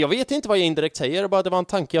 jag vet inte vad jag indirekt säger, bara det var en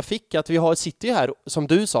tanke jag fick att vi har City här, som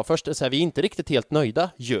du sa först, så här, vi är inte riktigt helt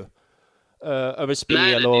nöjda ju. Över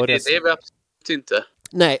spel och det är vi absolut inte.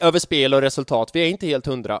 Nej, över spel och resultat. Vi är inte helt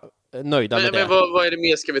nöjda med det. Men vad är det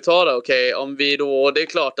mer ska vi ta då? Okej, om vi då, det är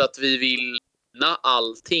klart att vi vill vinna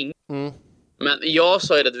allting. Men jag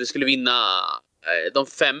sa ju att vi skulle vinna de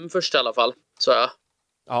 5 första i alla fall, sa jag.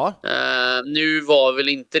 Ja. Nu var väl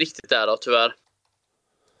inte riktigt där då, tyvärr.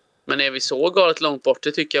 Men är vi så galet långt bort,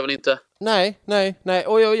 det tycker jag väl inte. Nej.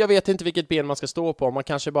 Och jag vet inte vilket ben man ska stå på. Man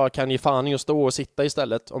kanske bara kan ge fan i att stå och sitta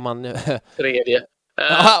istället. Om man... Tredje.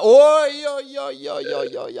 Oj.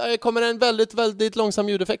 Det kommer en väldigt, väldigt långsam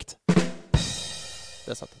ljudeffekt.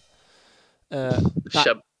 Det satt.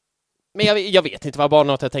 Men jag vet inte, var bara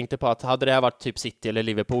något jag tänkte på, att hade det här varit typ City eller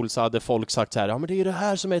Liverpool så hade folk sagt så här, men det är ju det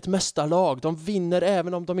här som är ett mästarlag, de vinner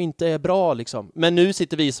även om de inte är bra liksom. Men nu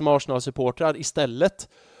sitter vi som Arsenal-supportrar istället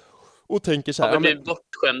och tänker så här. Har vi blivit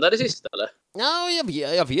bortskämda det sista, eller? Ja,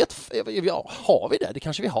 jag vet. Har vi det? Det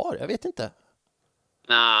kanske vi har. Jag vet inte.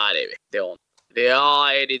 Nej, det vet jag inte.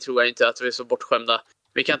 Det tror jag inte, att vi är så bortskämda.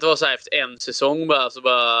 Vi kan inte vara så här efter en säsong bara, så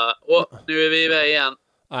bara... nu är vi med igen.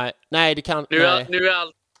 Nej, det kan... Nu är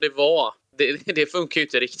allt det var. Det funkar ju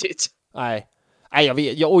inte riktigt. Nej, jag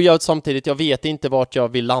vet. Samtidigt, jag vet inte vart jag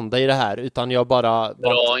vill landa i det här, utan jag bara...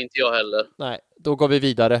 Bra, inte jag heller. Nej, då går vi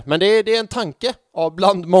vidare. Men det är en tanke av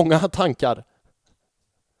bland många tankar.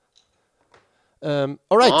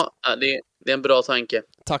 All right. Ja, det är en bra tanke.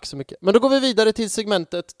 Tack så mycket. Men då går vi vidare till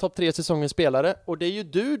segmentet topp 3 säsongens spelare. Och det är ju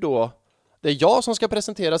du då. Det är jag som ska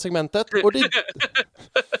presentera segmentet. Och det...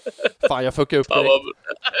 Fan, jag fuckar upp det.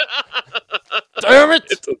 Damn it!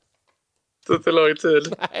 Det tog lång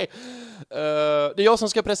tid. Nej. Det är jag som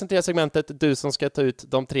ska presentera segmentet. Du som ska ta ut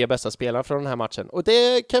de 3 bästa spelarna från den här matchen. Och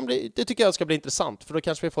det tycker jag ska bli intressant. För då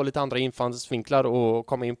kanske vi får lite andra infallsvinklar och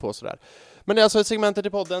komma in på sådär. Men det är alltså ett segmentet i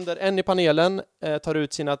podden där en i panelen tar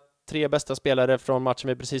ut sina 3 bästa spelare från matchen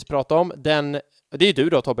vi precis pratade om. Det är du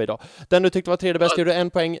då, Tobbe, idag. Den du tyckte var tredje bäst ger du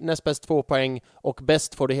 1 poäng, näst bäst 2 poäng och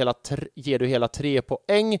bäst får du ger du hela 3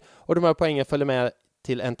 poäng. Och de här poängen följer med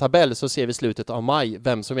till en tabell, så ser vi i slutet av maj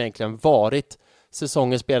vem som egentligen varit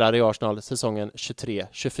säsongens spelare i Arsenal säsongen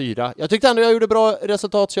 23-24. Jag tyckte ändå jag gjorde bra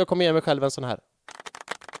resultat, så jag kommer ge mig själv en sån här.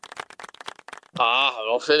 Det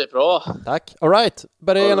var väldigt bra. Tack. All right.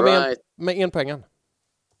 Börja gärna med 1 poängen.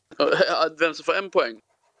 Vem som får 1 poäng?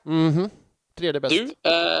 Tredje bäst. Du,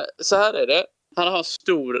 så här är det. Han har en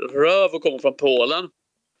stor röv och kommer från Polen.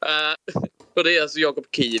 Och det är alltså Jakob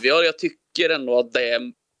Kiwior. Jag tycker ändå att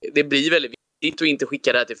det blir väldigt viktigt att inte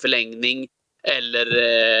skicka det här till förlängning. Eller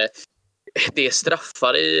det är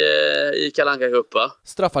straffar i Kalle Anka-cup, va?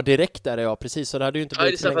 Straffar direkt är det, ja, precis. Så det hade ju inte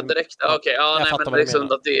blivit... Ja, det är straffar direkt. Okej, men liksom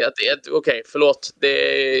okej, förlåt.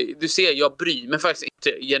 Du ser, jag bryr mig faktiskt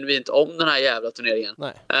inte genuint om den här jävla turneringen.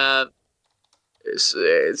 Nej.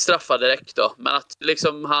 Straffar direkt då. Men att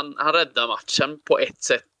liksom han räddar matchen på ett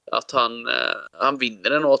sätt. Att han vinner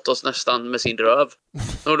den åt oss nästan med sin röv.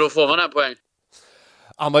 Och då får man en poäng.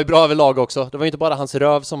 Han var ju bra överlag också. Det var ju inte bara hans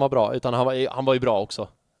röv som var bra, utan han var ju bra också.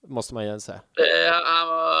 Måste man ju säga.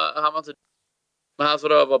 Han var inte... Men hans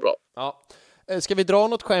röv var bra. Ja. Ska vi dra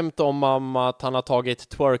något skämt om att han har tagit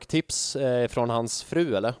twerk-tips från hans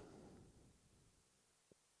fru, eller?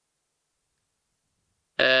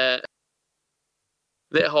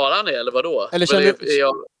 Det har han det, eller vadå? Eller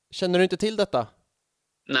känner du inte till detta?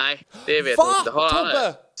 Nej, det vet jag inte. Har han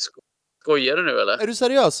det? Skojar du nu, eller? Är du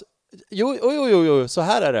seriös? Jo, så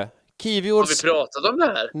här är det. Kiwiors... Har vi pratat om det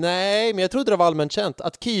här? Nej, men jag trodde det var allmänt känt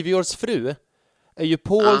att Kiwiors fru är ju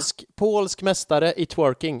polsk mästare i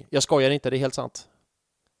twerking. Jag skojar inte, det är helt sant.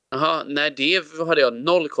 Jaha, nej, det hade jag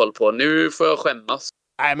noll koll på. Nu får jag skämmas.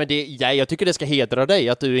 Nej, men jag tycker det ska hedra dig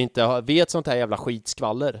att du inte vet sånt här jävla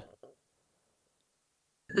skitskvaller.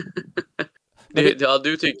 Det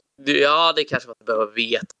kanske man inte behöver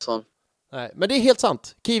veta sånt. Nej, men det är helt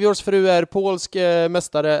sant. Kiwiors fru är polsk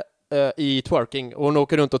mästare i twerking, och hon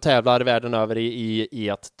åker runt och tävlar världen över i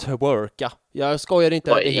att twerka. Jag skojar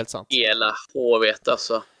inte, det är helt sant. Hela hovet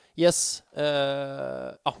alltså. Yes.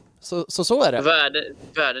 Så är det.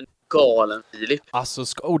 Världen galen, Filip. Alltså,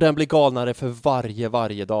 den blir galnare för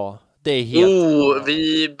varje dag. Det är helt...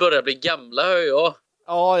 vi börjar bli gamla, hör jag.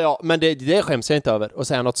 Ja, men det skäms jag inte över. Och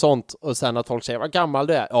säga något sånt. Och sen att folk säger, vad gammal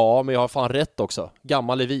du är. Ja, men jag har fan rätt också.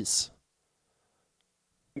 Gammal är vis.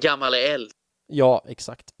 Gammal är eld. Ja,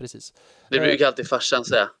 exakt. Precis. Det brukar alltid farsan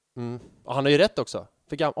säga. Och han har ju rätt också.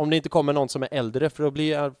 För om det inte kommer någon som är äldre, för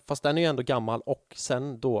då fast den är ju ändå gammal och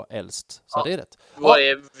sen då äldst. Så det är rätt.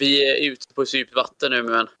 Vi är ute på djupt vatten nu,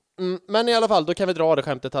 men... Men i alla fall, då kan vi dra det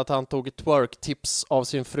skämtet att han tog twerk-tips av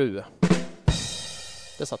sin fru.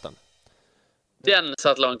 Det satt den. Den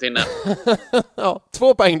satt långt inne. Ja,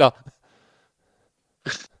 2 poäng då.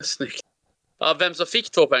 Snyggt. Ja, vem som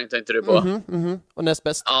fick 2 poäng tänkte du på? Och näst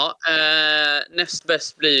bäst? Ja, näst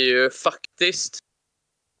bäst blir ju faktiskt...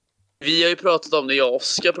 Vi har ju pratat om det, jag och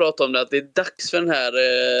Oskar pratat om det, att det är dags för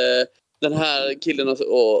den här killen att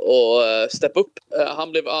steppa upp.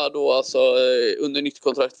 Han blev då alltså under nytt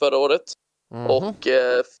kontrakt förra året. Och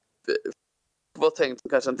var tänkt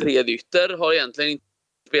kanske en tredje ytter. Har egentligen inte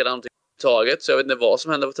spelat någonting taget, så jag vet inte vad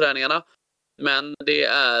som händer på träningarna. Men det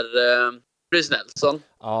är Reece Nelson.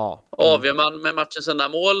 Avgör man med matchen sina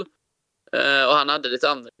mål. Och han hade lite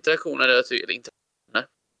andra interaktioner.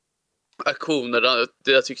 Aktioner där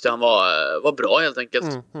jag tyckte han var bra helt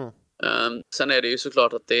enkelt. Sen är det ju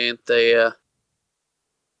såklart att det inte är...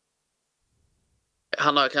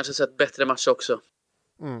 Han har kanske sett bättre matcher också.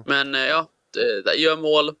 Men gör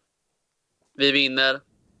mål. Vi vinner.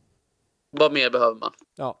 Vad mer behöver man?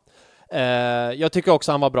 Ja. Jag tycker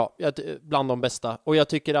också han var bra, bland de bästa. Och jag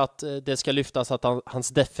tycker att det ska lyftas att hans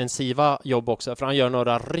defensiva jobb också, för han gör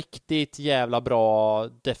några riktigt jävla bra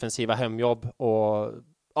defensiva hemjobb och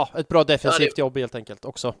ett bra defensivt jobb helt enkelt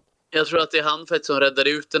också. Jag tror att det är han faktiskt som räddade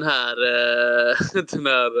ut den här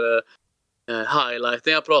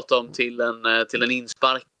highlighten jag pratade om till en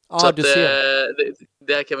inspark. Så att,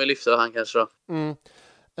 det kan vi lyfta han kanske då.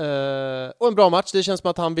 Och en bra match. Det känns som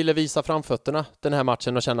att han ville visa framfötterna den här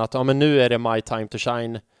matchen och känna att men nu är det my time to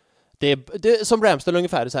shine. Det är som Ramsdale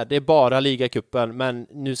ungefär så här. Det är bara ligacupen, men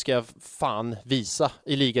nu ska jag fan visa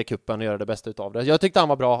i ligacupen och göra det bästa utav det. Jag tyckte han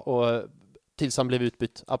var bra och tills han blev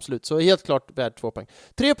utbytt. Absolut. Så helt klart värd 2 poäng.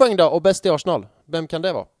 3 poäng då och bäst i Arsenal. Vem kan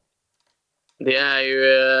det vara? Det är ju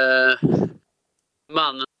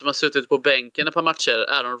mannen som har suttit på bänken ett par matcher.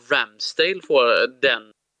 Ramsdale får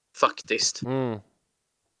den faktiskt.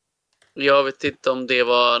 Jag vet inte om det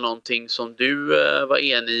var någonting som du var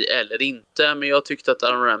enig i eller inte, men jag tyckte att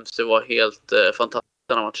Ramsdale var helt fantastisk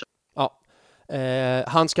den här matchen. Ja,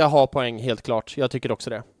 han ska ha poäng helt klart. Jag tycker också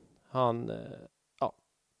det.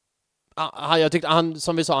 Jag tyckte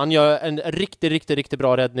som vi sa, han gör en riktigt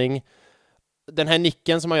bra räddning. Den här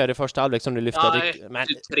nicken som han gör i första halvlek som du lyfte.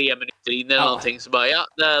 3 minuter in eller någonting så bara,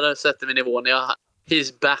 där sätter vi nivån.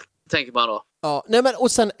 He's back, tänker man då. Ja,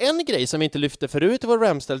 och sen en grej som vi inte lyfte förut i vår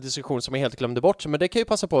Ramsdale-diskussion som jag helt glömde bort, men det kan ju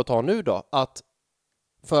passa på att ta nu då, att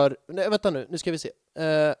vänta nu ska vi se.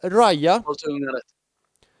 Raya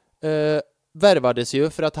värvades ju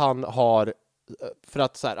för att han har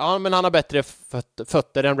men han har bättre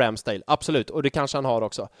fötter än Ramsdale, absolut, och det kanske han har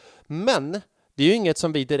också. Men det är ju inget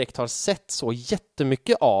som vi direkt har sett så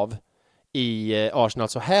jättemycket av i Arsenal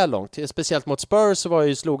så här långt. Speciellt mot Spurs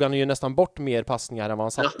så slog han ju nästan bort mer passningar än vad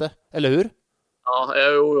han satte. Eller hur? Ja,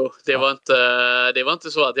 jo. Det var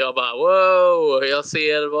inte så att jag bara wow, jag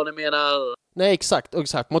ser vad ni menar. Nej, exakt.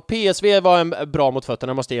 Mot PSV var en bra mot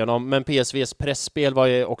fötterna, måste jag igenom, men PSVs pressspel var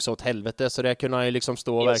ju också åt helvete, så det kunde han ju liksom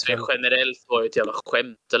stå PSV verkligen. Generellt var ju ett jävla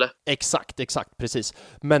skämt, eller? Exakt, precis.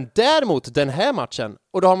 Men däremot den här matchen,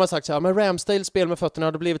 och då har man sagt så här, men Ramsdale spel med fötterna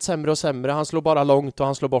har blivit sämre och sämre, han slår bara långt och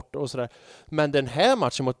han slår bort och sådär. Men den här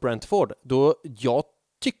matchen mot Brentford, då jag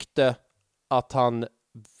tyckte att han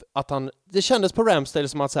det kändes på Ramsdale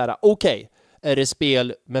som att säga, okej, är det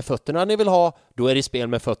spel med fötterna ni vill ha, då är det spel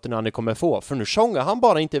med fötterna ni kommer få. För nu sjöngade han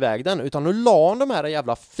bara inte iväg den, utan nu la han de här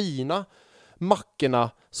jävla fina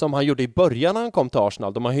mackorna som han gjorde i början när han kom till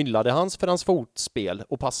Arsenal. De hyllade för hans fotspel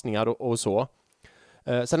och passningar och så.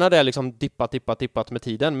 Sen hade det liksom dippat med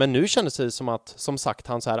tiden, men nu kändes det som att, som sagt,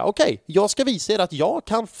 han så här, okej, jag ska visa er att jag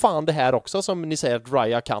kan fan det här också, som ni säger att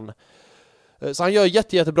Raya kan. Så han gör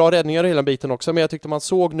jättebra räddningar i hela biten också, men jag tyckte man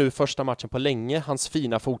såg nu första matchen på länge hans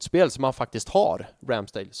fina fotspel som han faktiskt har,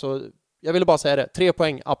 Ramsdale. Så jag ville bara säga det. 3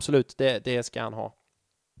 poäng, absolut, det ska han ha.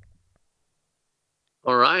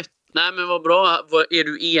 All right. Nej, men vad bra. Är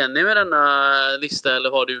du enig med denna lista eller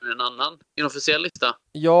har du en annan inofficiell lista?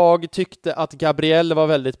 Jag tyckte att Gabriel var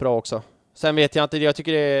väldigt bra också. Sen vet jag inte, jag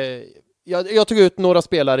tycker jag tog ut några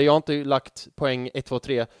spelare, jag har inte lagt poäng 1, 2,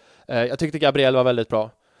 3. Jag tyckte Gabriel var väldigt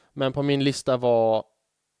bra. Men på min lista var,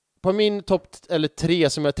 på min topp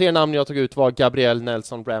tre namn jag tog ut var Gabriel,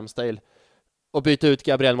 Nelson, Ramsdale. Och byta ut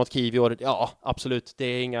Gabriel mot Kiwior, ja absolut, det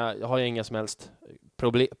är jag har inga som helst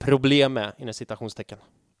problem med inom citationstecken.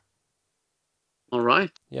 All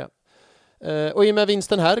right. Ja. Och i och med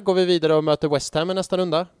vinsten här går vi vidare och möter West Ham i nästa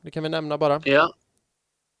runda. Det kan vi nämna bara. Ja.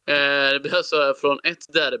 Det blir alltså från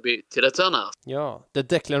ett derby till ett annat. Ja, det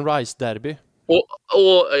Declan Rice-derby. Och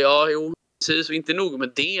precis, och inte nog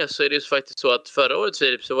med det, så är det faktiskt så att förra året,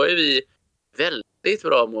 Filip, så var ju vi väldigt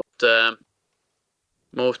bra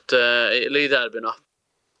mot i derbyna.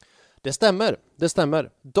 Det stämmer.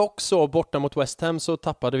 Dock så borta mot West Ham så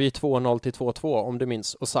tappade vi 2-0 till 2-2 om du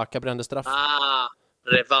minns, och Saka brände straff.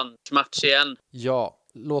 Revanschmatch igen. Ja,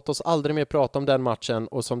 låt oss aldrig mer prata om den matchen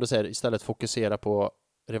och som du säger istället fokusera på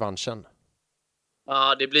revanschen.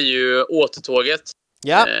 Ja, det blir ju återtåget.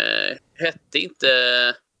 Ja. Hette inte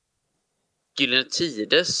Gyllene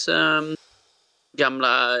Tiders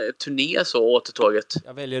gamla turné så återtåget?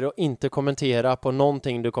 Jag väljer att inte kommentera på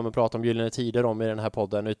någonting du kommer prata om Gyllene Tider om i den här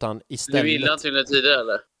podden, utan istället... Du gillar inte Gyllene Tider,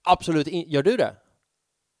 eller? Absolut, gör du det?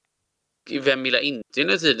 Vem gillar inte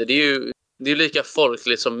Gyllene Tider? Det är ju lika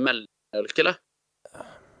folkligt som mellanmjölk, eller?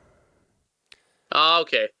 Ja,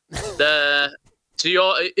 okej. Så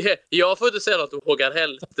jag får inte säga något om Håkan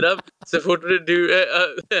Hellström.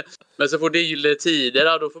 Men så fort det är Gyllene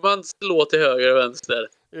Tider, då får man slå till höger och vänster.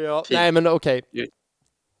 Ja, nej men okej.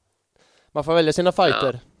 Man får välja sina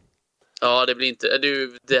fighter. Ja, det blir inte...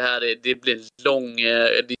 Det blir en lång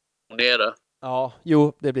diskussion. Ja,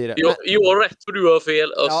 jo, det blir det. Jag har rätt och du har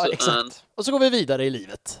fel. Och ja, så, exakt. Och så går vi vidare i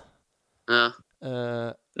livet. Ja.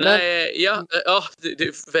 Nej, det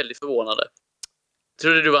är väldigt förvånande.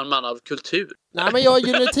 Trodde du var en man av kultur? Nej, men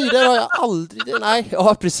Gyllene Tider har jag aldrig... Nej,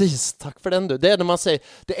 ja, precis. Tack för den, du. Det är när man säger...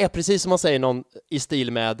 Det är precis som man säger någon i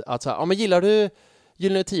stil med att så här, ja, men gillar du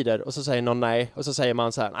Gyllene Tider? Och så säger någon nej. Och så säger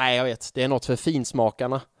man så här, nej, jag vet, det är något för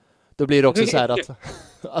finsmakarna. Då blir det också så här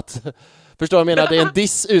att förstår jag menar, det är en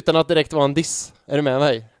diss utan att direkt vara en diss. Är du med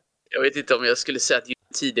mig? Jag vet inte om jag skulle säga att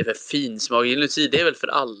Gyllene Tider är för finsmak. Gyllene Tider är väl för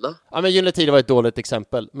alla? Ja, men Gyllene Tider var ett dåligt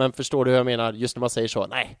exempel. Men förstår du hur jag menar just när man säger så?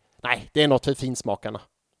 Nej, det är något för finsmakarna.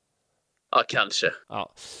 Ja, kanske.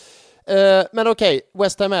 Ja. Men okej,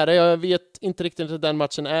 West Ham är det. Jag vet inte riktigt hur den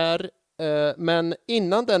matchen är. Men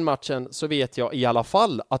innan den matchen så vet jag i alla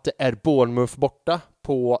fall att det är Bournemouth borta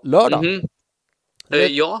på lördag.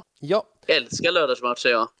 Ja. Älskar lördagsmatcher,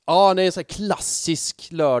 ja. Ja, det är så här klassisk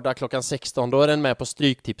lördag klockan 16. Då är den med på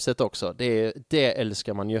stryktipset också. Det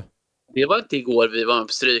älskar man ju. Det var inte igår vi var med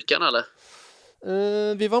på strykan, eller?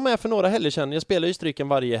 Vi var med för några helger sedan. Jag spelar ju stryken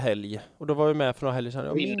varje helg. Och då var vi med för några helger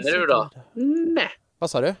sedan. Vinner du då? Nej. Vad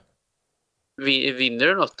sa du? Vinner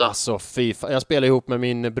du något då? Alltså fy fan. Jag spelar ihop med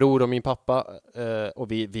min bror och min pappa.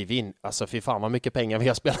 Och vi vinner. Alltså fy fan vad mycket pengar vi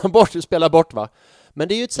har spelat bort va? Men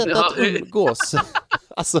det är ju ett sätt att umgås.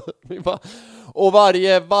 Alltså, och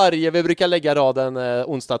varje vi brukar lägga raden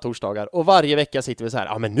onsdag, torsdagar. Och varje vecka sitter vi så här,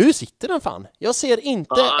 ja men nu sitter den fan. Jag ser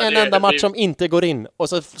inte en enda match som inte går in. Och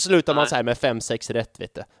så slutar man så här med 5-6 rätt,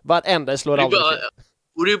 vet du. Varenda slår aldrig fel.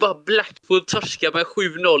 Och det är bara Blackpool torska med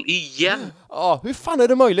 7-0 igen. Ja, hur fan är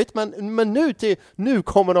det möjligt? Men nu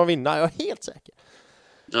kommer de vinna, jag är helt säker.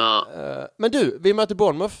 Ja. Men du, vi möter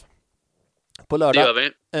Bournemouth på lördag. Det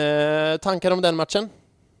gör vi. Tankar om den matchen?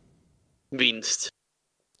 Vinst.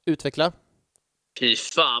 Utveckla. Fy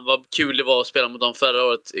fan vad kul det var att spela mot dem förra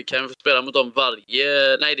året. Kan vi få spela mot dem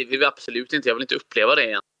varje... Nej, det vill vi absolut inte. Jag vill inte uppleva det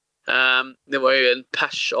igen. Det var ju en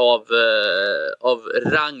pers av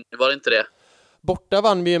rang, var det inte det? Borta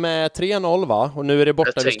vann vi ju med 3-0 va? Och nu är det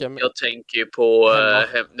borta jag tänker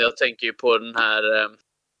ju på den här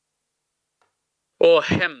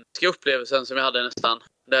hemska upplevelsen som jag hade nästan.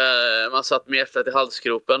 Där man satt med hjärtat i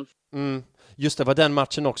halsgropen. Just det, var den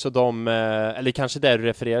matchen också eller kanske det du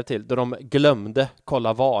refererar till, då de glömde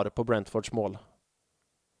kolla VAR på Brentfords mål.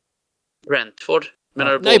 Brentford?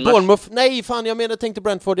 Menar du Nej, Bournemouth. Nej, fan, jag tänkte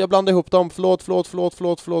Brentford. Jag blandade ihop dem.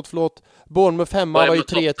 Förlåt. Bournemouth hemma var ju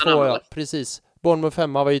 3-2, ja. Precis. Bournemouth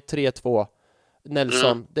hemma var ju 3-2.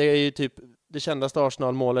 Nelson. Det är ju typ det kändaste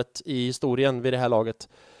Arsenal-målet i historien vid det här laget.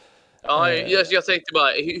 Ja, jag tänkte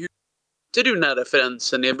bara, hur är du den här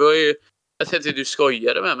referensen? Jag tänkte att du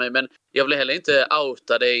skojade med mig, men jag vill heller inte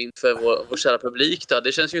outa dig inför vår kära publik då.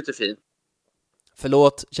 Det känns ju inte fint.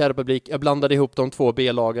 Förlåt, kära publik. Jag blandade ihop de två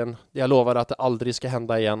B-lagen. Jag lovar att det aldrig ska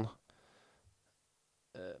hända igen.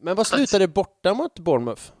 Men vad slutade borta mot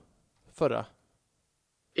Bournemouth förra?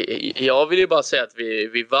 Jag vill ju bara säga att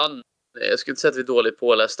vi vann. Jag skulle inte säga att vi är dåligt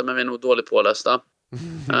pålästa, men vi är nog dåligt pålästa.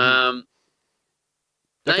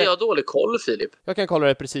 Jag har dålig koll, Filip. Jag kan kolla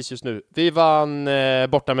det precis just nu. Vi vann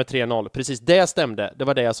borta med 3-0. Precis, det stämde. Det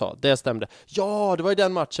var det jag sa. Det stämde. Ja, det var ju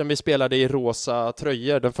den matchen vi spelade i rosa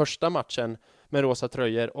tröjor. Den första matchen med rosa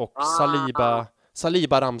tröjor. Och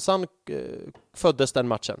Saliba-ramsan föddes den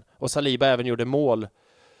matchen. Och Saliba även gjorde mål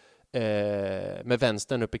med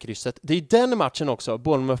vänstern upp i krysset. Det är den matchen också,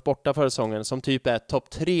 Bournemouth borta förra säsongen, som typ är topp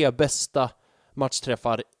 3 bästa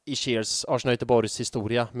matchträffar i Arsenal Göteborgs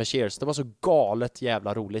historia med Cheers. Det var så galet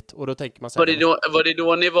jävla roligt. Och då tänker man så här,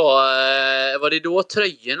 var det då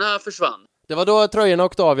tröjorna försvann? Det var då tröjorna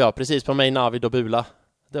åkte av, ja, precis, på mig, Navid och Bula.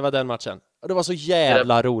 Det var den matchen. Och det var så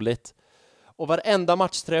jävla roligt. Och varenda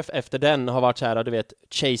matchträff efter den har varit så här, du vet,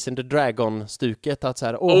 Chasing the Dragon-stuket. Att så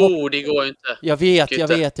här, det går inte. Jag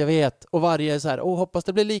vet. Och varje är så här, hoppas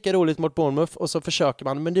det blir lika roligt mot Bournemouth. Och så försöker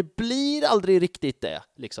man, men det blir aldrig riktigt det,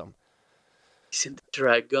 liksom. Chasing the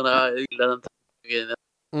Dragon, jag gillar den grejen.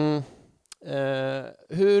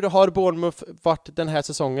 Hur har Bournemouth varit den här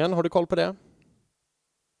säsongen? Har du koll på det?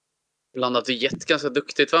 Blandat och gett ganska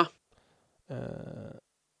duktigt, va?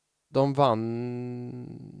 De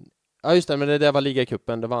vann... Ja just det, men det var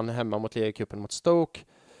ligacupen. De vann hemma mot ligacupen mot Stoke.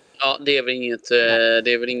 Ja, det är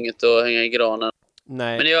väl inget att hänga i granen.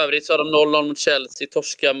 Nej. Men i övrigt så har de 0-0 mot Chelsea,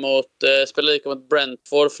 torska spelar lika mot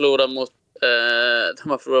Brentford, de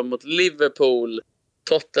har förlorat mot Liverpool,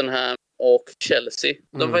 Tottenham och Chelsea.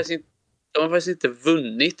 De har faktiskt inte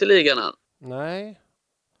vunnit i ligan än. Nej.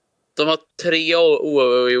 De har 3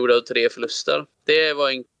 oavgjorda och 3 förluster. Det var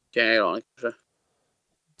en grann kanske.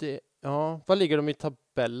 Ja, vad ligger de i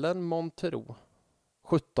tabellen? Montero.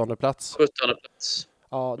 17:e plats. 17:e plats.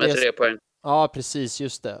 Ja, med 3 poäng. Ja, precis,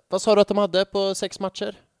 just det. Vad sa du att de hade på 6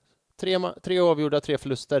 matcher? 3 avgjorda, 3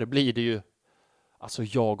 förluster blir det ju. Alltså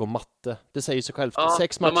jag och matte, det säger sig självt. Ja,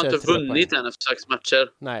 6 matcher, de har inte vunnit än efter 6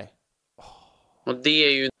 matcher. Nej. Och det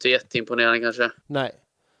är ju inte jätteimponerande kanske. Nej,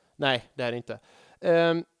 det är det inte.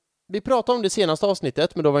 Vi pratade om det senaste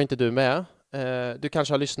avsnittet, men då var inte du med. Du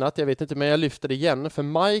kanske har lyssnat, jag vet inte, men jag lyfter det igen. För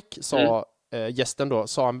Mike sa, gästen då,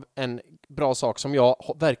 sa en bra sak som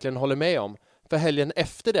jag verkligen håller med om. För helgen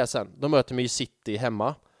efter det sen, då möter vi ju City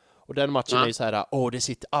hemma. Och den matchen är ju så här, det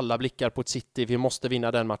sitter alla blickar på ett City, vi måste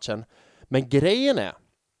vinna den matchen. Men grejen är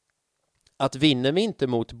att vinner vi inte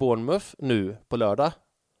mot Bournemouth nu på lördag,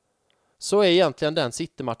 så är egentligen den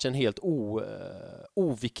City-matchen helt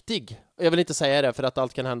oviktig. Jag vill inte säga det för att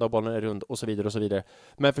allt kan hända och bollen är rund och så vidare och så vidare.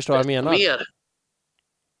 Men förstår jag menar? Mer.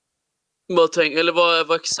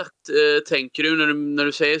 Vad exakt tänker du när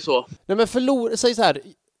du säger så? Nej, men säg så här,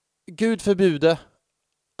 Gud förbjude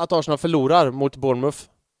att Arsenal förlorar mot Bournemouth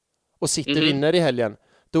och City vinner i helgen.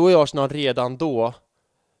 Då är Arsenal redan då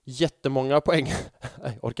jättemånga poäng.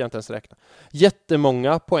 Jag orkar inte ens räkna.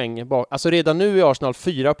 Jättemånga poäng. Alltså redan nu är Arsenal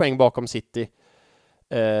 4 poäng bakom City.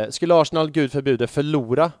 Skulle Arsenal, Gud förbjude,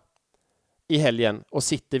 förlora i helgen och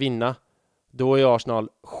City vinna, då är Arsenal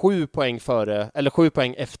 7 poäng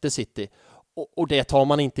efter City. Och det tar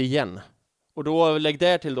man inte igen. Och då lägg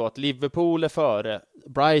där till då att Liverpool är före,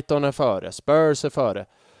 Brighton är före, Spurs är före.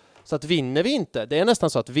 Så att vinner vi inte, det är nästan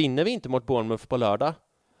så att vinner vi inte mot Bournemouth på lördag,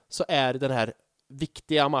 så är den här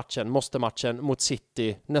viktiga matchen mot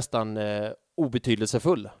City nästan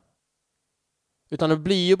obetydelsefull. Utan det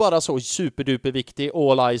blir ju bara så superduper viktig,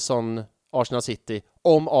 all eyes on Arsenal City,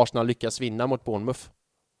 om Arsenal lyckas vinna mot Bournemouth.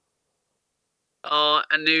 Ja,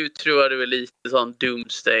 nu tror jag du är lite sån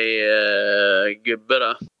doomsday-gubbe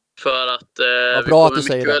då. För att vi kommer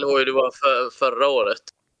mycket väl ihåg hur det var förra året.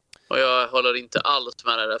 Och jag håller inte alls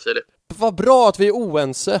med det där, Filip. Vad bra att vi är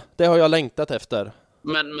oense, det har jag längtat efter.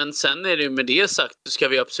 Men sen är det ju med det sagt, så ska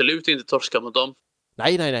vi absolut inte torska mot dem.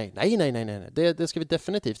 Nej. Det ska vi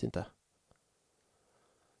definitivt inte.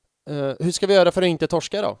 Hur ska vi göra för att inte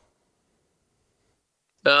torska då?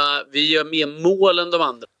 Vi gör mer mål än de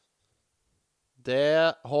andra.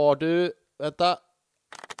 Det har du, vänta,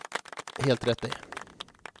 helt rätt i.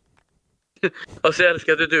 Och så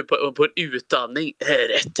älskar du på en utandning.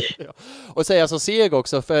 Rätt. Ja. Och säga så seg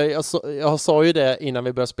också, för jag sa ju det innan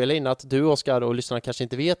vi började spela in, att du, Oskar, och lyssnarna kanske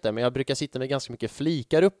inte vet det, men jag brukar sitta med ganska mycket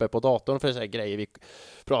flikar uppe på datorn för så här grejer vi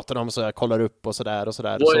pratar om, så jag kollar upp och sådär.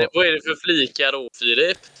 Vad är det för flikar då,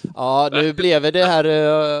 Filip? Ja, nu blev det här,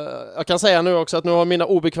 jag kan säga nu också att nu har mina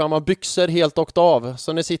obekväma byxor helt åkt av,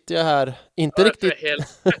 så nu sitter jag här,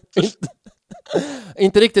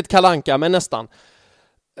 inte riktigt kalanka, men nästan.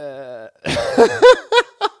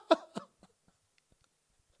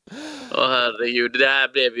 Herregud, det här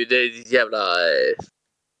blev ju det jävla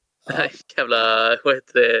vad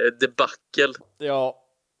heter det, debacle. Ja,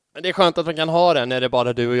 men det är skönt att man kan ha det när det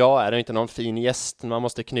bara du och jag är, och inte någon fin gäst. Man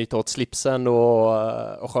måste knyta åt slipsen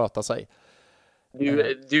och sköta sig. Du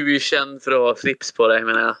är ju känd för att ha slips på dig,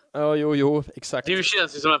 menar jag. Ja, jo, exakt. Du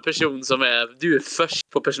känns ju som en person som du är först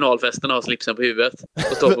på personalfesten och har slipsen på huvudet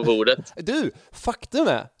och står på bordet. Du, faktum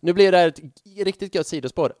är, nu blir det här ett riktigt gött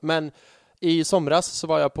sidospår, men i somras så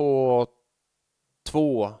var jag på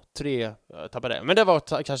 3, jag tappade det, men det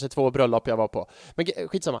var kanske 2 bröllop jag var på. Men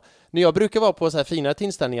skitsamma, när jag brukar vara på så här fina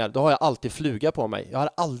tillställningar, då har jag alltid fluga på mig. Jag har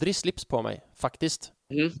aldrig slips på mig, faktiskt.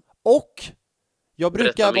 Och jag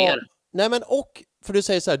brukar vara... Nej, men för du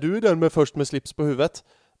säger så här, du är den med först med slips på huvudet.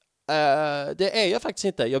 Det är jag faktiskt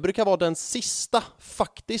inte. Jag brukar vara den sista,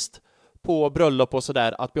 faktiskt, på bröllop och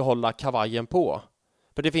sådär, att behålla kavajen på.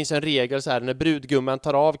 För det finns en regel så här, när brudgummen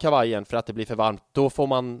tar av kavajen för att det blir för varmt, då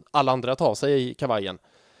får alla andra ta sig i kavajen.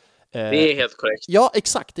 Det är helt korrekt. Ja,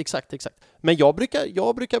 exakt. Men jag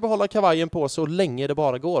brukar behålla kavajen på så länge det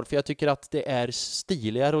bara går, för jag tycker att det är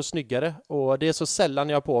stiligare och snyggare, och det är så sällan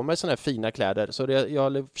jag har på mig såna här fina kläder, så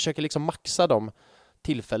jag försöker liksom maxa de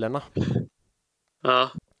tillfällena. Ja.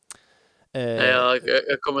 Jag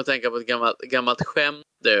kommer att tänka på ett gammalt skämt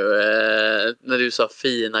när du sa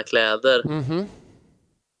fina kläder.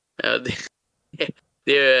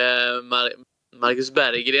 Det är Marcus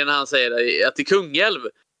Berggren, han säger att i Kungälv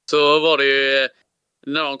så var det ju,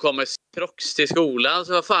 när de kom med Crocs till skolan,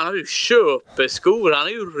 så vad fan har du köpeskor? Han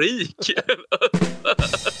är ju rik.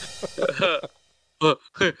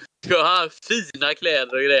 Ska ha fina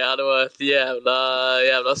kläder och grejer. Det var ett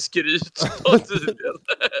jävla skryt.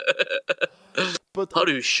 Har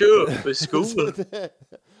du köpeskor?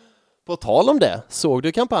 På tal om det, såg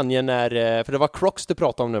du kampanjen för det var Crocs du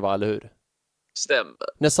pratade om nu, va, eller hur? Stämmer.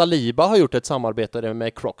 När Saliba har gjort ett samarbete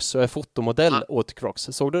med Crocs och är fotomodell åt Crocs,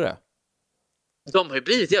 såg du det? De har ju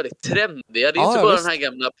blivit jävligt trendiga. Det är Ja, inte bara visst. den här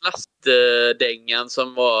gamla plastdängan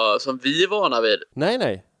som vi är vana vid.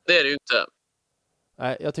 Nej. Det är det ju inte.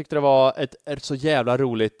 Nej, jag tyckte det var ett så jävla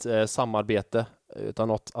roligt samarbete utan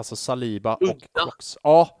något, alltså Saliba och Udda. Crocs.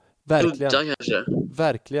 Ja, verkligen. Udda kanske.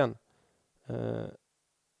 Verkligen.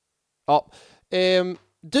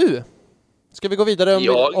 Du, ska vi gå vidare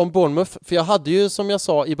om Bournemouth? För jag hade ju, som jag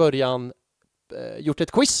sa i början, gjort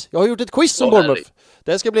ett quiz. Jag har gjort ett quiz om Bournemouth.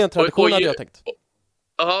 Det ska bli en tradition, hade jag tänkt.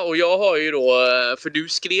 Ja, och jag har ju då, för du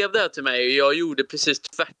skrev det här till mig och jag gjorde precis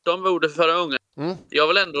tvärtom vad jag gjorde förra gången. Jag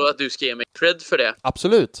vill ändå att du ska ge mig cred för det.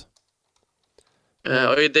 Absolut.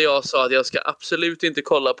 Och det jag sa att jag ska absolut inte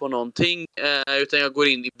kolla på någonting, utan jag går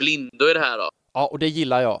in i blindo i det här då. Ja, och det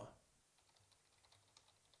gillar jag.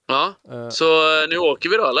 Ja, så nu åker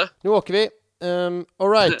vi då, eller? Nu åker vi.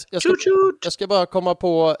 All right. Jag ska bara komma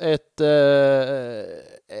på ett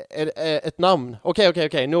namn.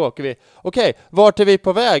 Okej, nu åker vi. Okej, vart är vi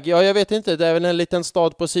på väg? Ja, jag vet inte. Det är väl en liten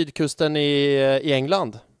stad på sydkusten i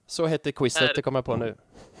England. Så heter quizet, det kommer jag på nu.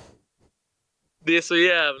 Det är så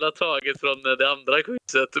jävla taget från det andra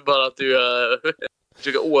quizet, bara att du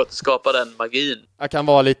försöker återskapa den magin. Jag kan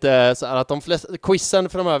vara lite så här att de flesta quizen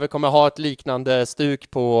framöver kommer ha ett liknande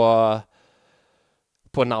stuk på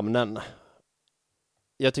namnen.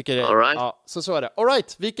 Jag tycker det. All right. Ja, så är det. All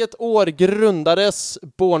right. Vilket år grundades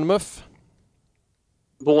Bournemouth?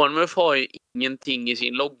 Bournemouth har ju ingenting i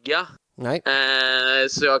sin logga. Nej.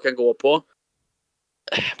 Så jag kan gå på.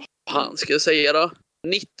 Vad ska jag säga då?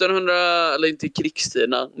 1900, eller inte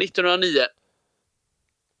krigstiderna. 1909.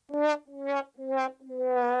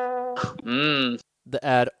 Det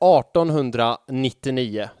är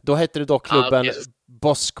 1899. Då hette det dock klubben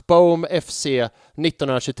Boskboom FC.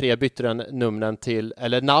 1923 bytte den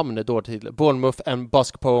namn då till Bournemouth and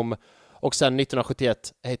Boskboom. Och sen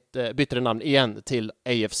 1971 bytte den namn igen till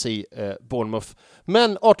AFC Bournemouth.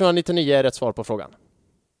 Men 1899 är rätt svar på frågan.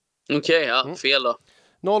 Okej, fel då.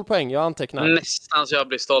 0 poäng, jag antecknar. Nästan så jag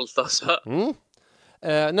blir stolt alltså.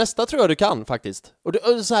 Nästa tror jag du kan faktiskt. Och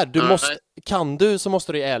så här, kan du så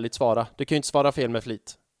måste du ärligt svara. Du kan ju inte svara fel med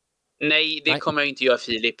flit. Nej, det kommer jag inte göra,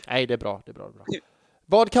 Filip. Nej, det är bra.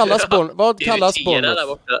 Vad kallas Bournemouth?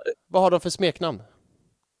 Vad har de för smeknamn?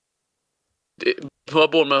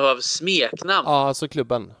 Vad Bournemouth har för smeknamn? Ja, alltså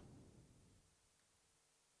klubben.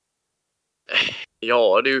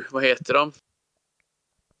 Ja, du, vad heter de?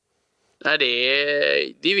 Nej,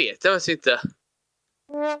 det vet jag faktiskt inte.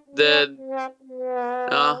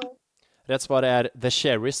 Rätt svar är The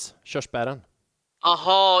Cherries, körsbären.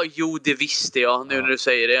 Aha, jo, det visste jag nu när du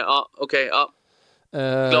säger det. Ja, okej, ja.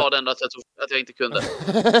 Glad ändå att jag inte kunde.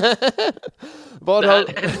 Det här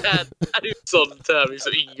är ju en sån tävling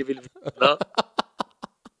som ingen vill vinna.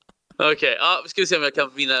 Okej, ja, ska vi se om jag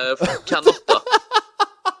kan vinna. Kan 8.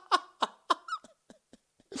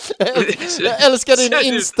 Jag älskar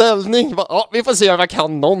din inställning. Ja, vi får se om jag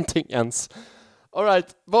kan någonting ens. All right.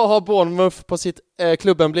 Vad har Bournemouth på sitt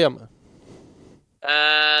klubbemblem?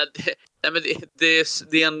 Det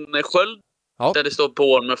är en sköld där det står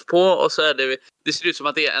Bournemouth på, och så är det ser ut som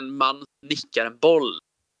att det är en man som nickar en boll.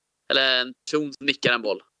 Eller en person som nickar en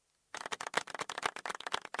boll.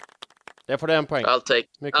 Det får det en poäng.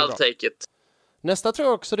 I'll take it. Nästa tror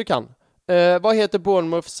jag också du kan. Vad heter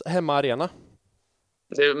Bournemouths hemmaarena?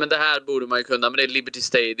 Men det här borde man ju kunna, men det är Liberty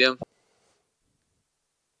Stadium.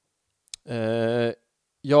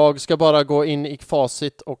 Jag ska bara gå in i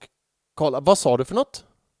facit och kolla. Vad sa du för något?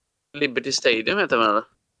 Liberty Stadium heter det.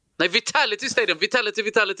 Nej, Vitality Stadium. Vitality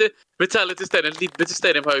Stadium. Liberty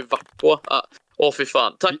Stadium har jag ju varit på. Fy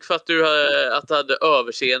fan. Tack för att du hade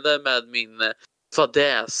överseende med min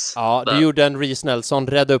fadäs. Ja, du gjorde en Reece Nelson.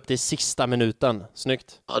 Rädda upp det i sista minuten.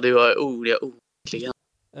 Snyggt. Ja, det var onekligen.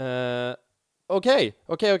 Okej.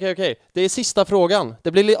 Det är sista frågan.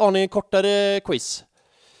 Det blir aningen kortare quiz.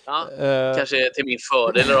 Ja, kanske till min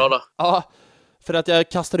fördel då. Ja, för att jag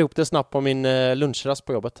kastade upp det snabbt på min lunchrast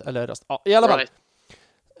på jobbet. Eller rast. Ja, i alla fall. Right.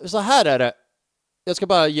 Så här är det. Jag ska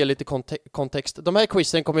bara ge lite kontext. De här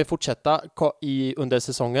quizen kommer fortsätta under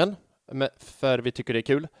säsongen. För vi tycker det är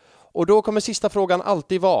kul. Och då kommer sista frågan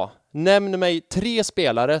alltid vara: nämn mig 3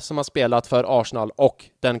 spelare som har spelat för Arsenal och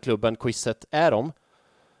den klubben quizet är om.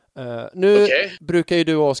 Nu brukar ju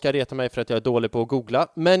du och Oskar reta mig för att jag är dålig på att googla.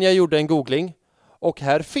 Men jag gjorde en googling. Och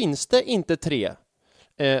här finns det inte 3.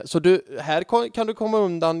 Så här kan du komma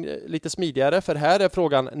undan lite smidigare. För här är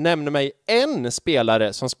frågan: nämn mig en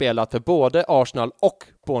spelare som spelat för både Arsenal och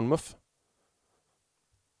Bournemouth.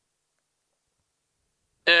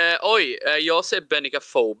 Jag ser Benica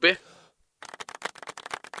Phoebe.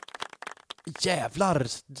 Jävlar,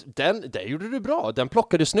 det gjorde du bra. Den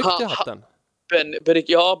plockade du snyggt i hatten.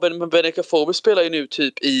 Benikafobi spelar ju nu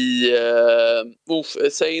typ i...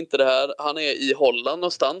 säg inte det här. Han är i Holland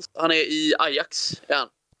någonstans. Han är i Ajax. Ja.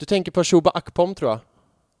 Du tänker på Shuba Akpom, tror jag.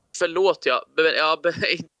 Förlåt,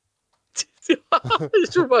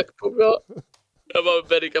 Shuba Akpom, ja. Jag var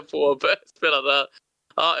Benikafobi spelade där.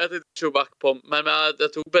 Ja, jag tänkte Shuba Akpom. Men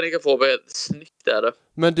jag tog Benikafobi. Snyggt där.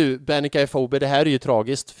 Men du, Benikafobi, det här är ju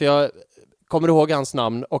tragiskt. För jag kommer ihåg hans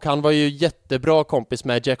namn. Och han var ju jättebra kompis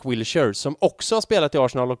med Jack Wilshere, som också har spelat i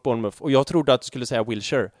Arsenal och Bournemouth. Och jag trodde att du skulle säga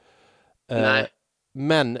Wilshere. Nej.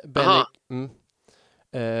 Men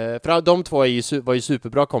för de två var ju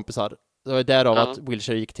superbra kompisar. Det var därav att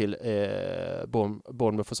Wilshere gick till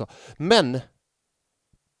Bournemouth och så. Men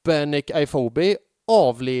Benikafobi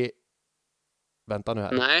Vänta nu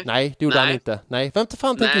här. Nej, det gjorde han inte. Nej, vem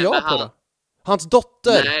fan tänker jag på då? Hans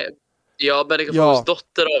dotter! Nej, Benikafobis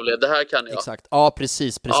dotter avled. Det här kan jag. Exakt, ja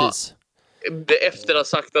precis. Ja. Efter att ha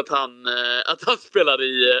sagt att han spelade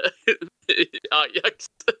i Ajax.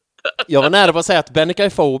 Jag var nära på att säga att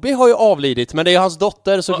Benikafobi har ju avlidit, men det är hans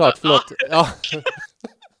dotter såklart, förlåt. Ja.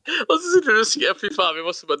 Och så sitter du och skrev, fy fan,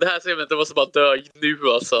 det här segmentet måste bara dö nu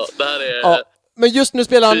alltså. Det här är... Ja, men just nu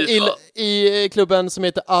spelar han i klubben som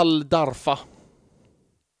heter Al Darfa.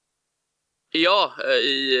 Ja,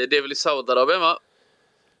 det är väl i Saudiarabien, va?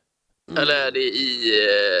 Eller det är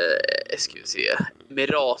i ska vi se,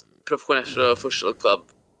 Emirat Professional Football Club.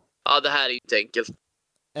 Ja, det här är ju inte enkelt.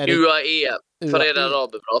 UAE, Förenade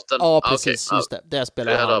Arabemiraten. Ja, precis, okay. Just det. Där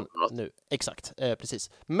spelar han nu. Exakt, precis.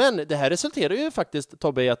 Men det här resulterar ju faktiskt,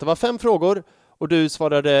 Tobbe, i att det var 5 frågor och du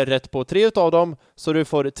svarade rätt på 3 utav dem, så du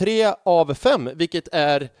får 3 av 5, vilket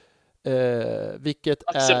är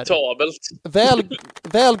acceptabelt.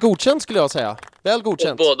 Väl godkänt, skulle jag säga. Väl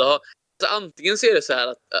godkänt. Båda har. Så antingen så är det så här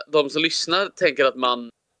att de som lyssnar tänker att man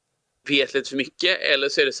vet lite för mycket, eller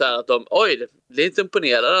så är det så här att de det är lite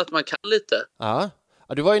imponerande att man kan lite. Ja,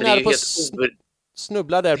 du var ju nära på att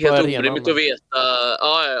snubbla där på arenan. Helt orimligt att veta.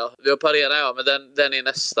 Ja. Vi har på arenan, men den är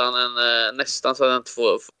nästan så att den inte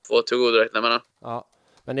får tillgodoräkna med den. Ja,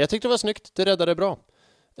 men jag tyckte det var snyggt. Du räddade det bra.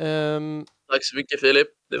 Tack så mycket, Filip.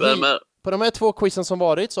 Det värmer. På de här 2 quizen som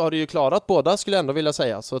varit så har du ju klarat båda, skulle jag ändå vilja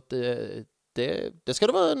säga. Så att det ska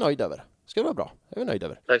du vara nöjd över. Det ska du vara bra. Jag är nöjd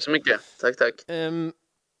över. Tack så mycket. Tack.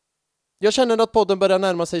 Jag känner att podden börjar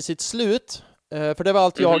närma sig sitt slut. För det var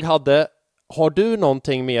allt jag hade. Har du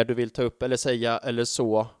någonting mer du vill ta upp eller säga eller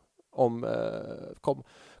så om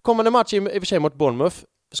kommande match i och för sig mot Bournemouth?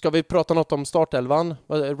 Ska vi prata något om startelvan?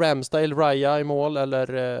 Ramsdale, Raya i mål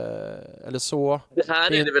eller så? Det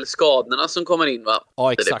här är det väl skadorna som kommer in, va?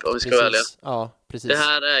 Ja, exakt. Om vi ska välja. Ja, precis. Det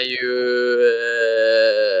här är ju...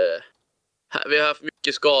 vi har haft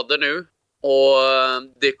mycket skador nu. Och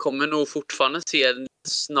det kommer nog fortfarande se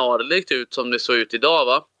snarlikt ut som det såg ut idag,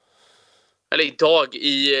 va? Eller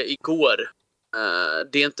igår.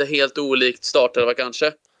 Det är inte helt olikt startelva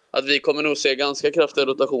kanske. Att vi kommer nog se ganska kraftiga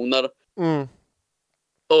rotationer.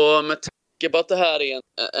 Och med tanke på att det här är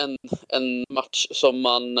en match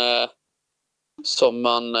som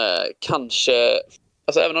man kanske...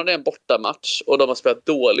 Alltså även om det är en bortamatch och de har spelat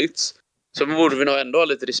dåligt, så borde vi nog ändå ha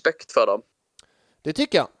lite respekt för dem. Det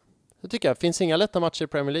tycker jag. Finns inga lätta matcher i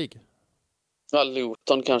Premier League. Ja,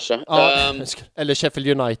 Luton kanske. Ja, eller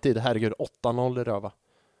Sheffield United. Herregud, 8-0 i röva.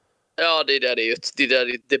 Ja, det är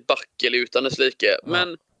ett debacle utan dess like. Ja.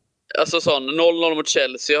 Men alltså 0-0 mot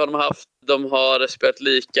Chelsea har de haft. De har spelat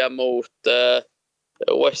lika mot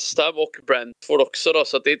West Ham och Brentford också då,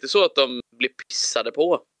 så att det är inte så att de blir pissade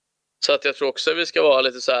på. Så att jag tror också att vi ska vara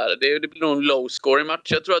lite så här. Det blir nog en low scoring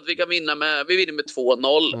match. Jag tror att vi kan vinna med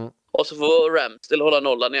 2-0. Och så får Ramsdale hålla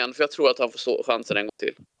nollan igen, för jag tror att han får chansen en gång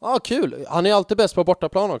till. Ja, kul. Han är alltid bäst på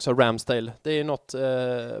bortaplan också, Ramsdale. Det är något...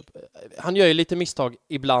 han gör ju lite misstag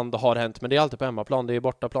ibland, har hänt, men det är alltid på hemmaplan. Det är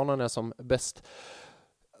bortaplanen är som bäst.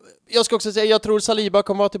 Jag ska också säga, jag tror Saliba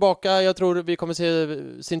kommer vara tillbaka. Jag tror vi kommer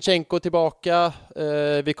se Zinchenko tillbaka.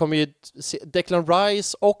 Vi kommer ju se Declan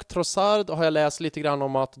Rice och Trossard, har jag läst lite grann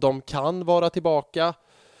om att de kan vara tillbaka.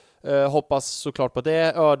 Hoppas såklart på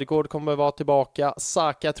det. Ödegård kommer vara tillbaka.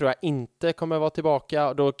 Saka tror jag inte kommer vara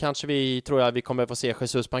tillbaka. Då kanske vi kommer få se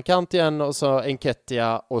Jesus på en kant igen, och så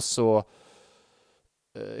Enketia, och så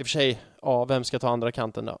i och för sig, vem ska ta andra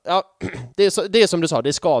kanten då? Ja, det är som du sa, det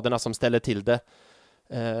är skadorna som ställer till det.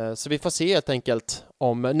 Så vi får se helt enkelt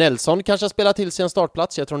om Nelson kanske spelar till sig en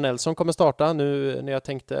startplats. Jag tror Nelson kommer starta nu när jag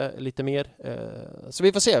tänkte lite mer. Så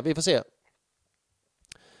vi får se.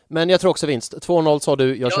 Men jag tror också vinst. 2-0 sa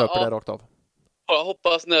du, jag köper det rakt av. Jag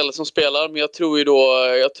hoppas Nelson spelar, men jag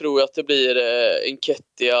tror att det blir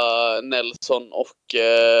Enketia, Nelson och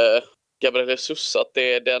Gabriel Jesus, att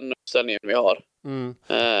det är den uppställningen vi har.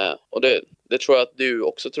 Och det tror jag att du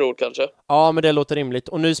också tror kanske. Ja, men det låter rimligt.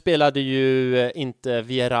 Och nu spelade ju inte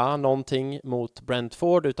Viera någonting mot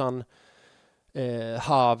Brentford, utan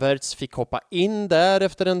Havertz fick hoppa in där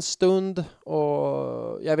efter en stund.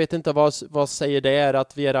 Och jag vet inte vad säger det, är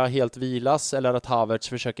att Viera helt vilas eller att Havertz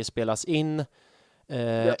försöker spelas in.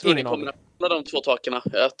 Jag tror det kommer med de två takarna.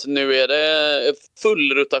 Att nu är det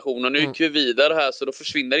full rotation och nu gick vi vidare här, så då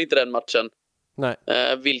försvinner inte den matchen. Nej.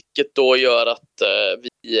 Vilket då gör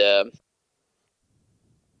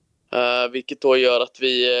att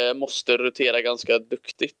vi måste rotera ganska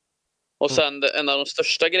duktigt. Och sen en av de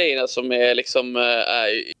största grejerna som är liksom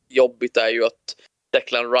är jobbigt är ju att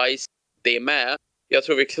Declan Rice är med. Jag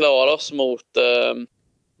tror vi klarar oss mot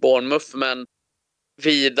Bournemouth, men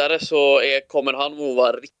vidare så kommer han att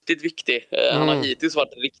vara riktigt viktig. Han har hittills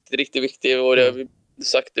varit riktigt viktig, och det har vi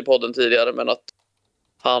sagt i podden tidigare, men att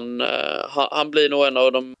han blir nog en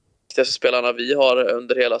av de viktigaste spelarna vi har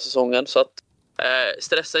under hela säsongen. Så att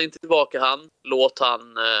stressa inte tillbaka han.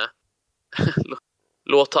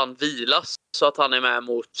 Låt han vilas så att han är med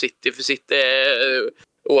mot City. För City är,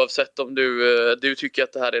 oavsett om du tycker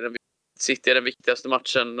att det här är City är den viktigaste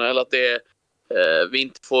matchen, eller att det är, vi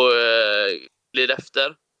inte får glida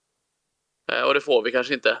efter. Och det får vi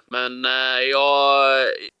kanske inte. Men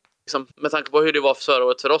liksom, med tanke på hur det var förra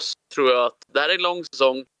året för oss, tror jag att det här är en lång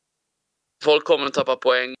säsong. Folk kommer att tappa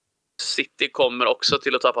poäng. City kommer också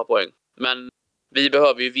till att tappa poäng. Men vi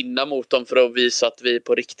behöver ju vinna mot dem för att visa att vi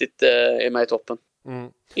på riktigt är med i toppen.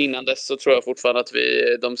 Innan dess så tror jag fortfarande att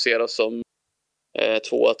de ser oss som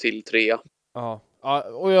 2 till 3. Ja,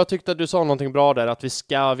 och jag tyckte att du sa någonting bra där, att vi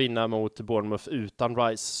ska vinna mot Bournemouth utan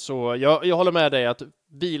Rice. Så jag håller med dig att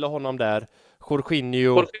vila honom där.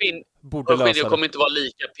 Jorginho borde lösa det. Kommer inte vara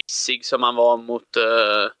lika pissig som han var mot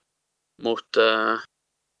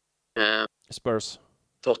Spurs.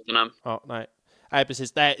 Tottenham. Ja, nej,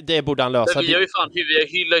 precis. Nej, det borde han lösa. Vi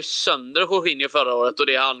hyllade ju sönder Jorginho förra året, och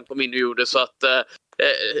det han kom in och gjorde, så att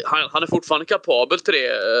han är fortfarande kapabel till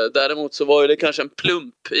det. Däremot så var det kanske en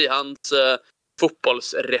plump i hans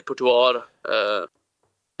fotbollsrepertoar.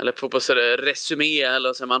 Eller fotbollsresumé, eller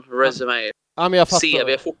vad säger man? Resumé. Ja, men jag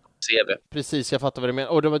fattar. CV. Precis, jag fattar vad du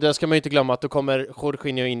menar. Och det ska man ju inte glömma, att då kommer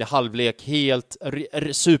Jorginho in i halvlek helt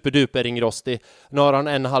superduper ringrostig. Nu har han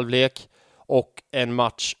en halvlek och en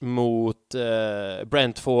match mot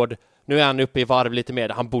Brentford. Nu är han uppe i varv lite mer.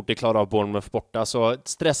 Han borde klara av Bournemouth borta. Så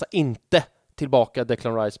stressa inte tillbaka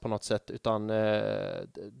Declan Rice på något sätt. Utan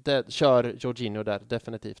kör Jorginho där,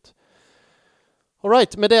 definitivt. All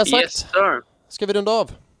right, med det sagt. Yes, sir. Ska vi runda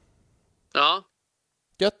av? Ja.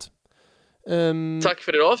 Gött. Tack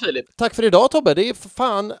för idag, Filip. Tack för idag, Tobbe. Det är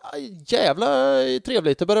fan jävla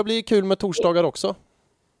trevligt. Det börjar bli kul med torsdagar också.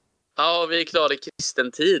 Ja, vi är klara i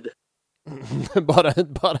kristen tid. bara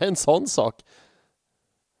en sån sak.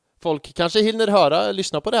 Folk kanske hinner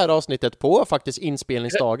lyssna på det här avsnittet på faktiskt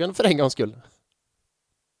inspelningsdagen för en gångs skull.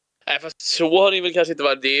 Nej, fast så har det väl kanske inte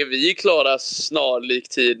varit det. Vi är klara snarlik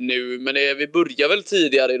tid nu, men vi börjar väl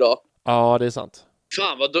tidigare idag. Ja, det är sant.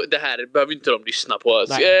 Fan, det här behöver inte de lyssna på.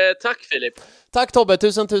 Tack, Filip. Tack, Tobbe.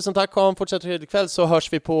 Tusen tack. Ha en fortsatt trevlig kväll, så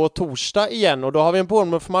hörs vi på torsdag igen. Och då har vi en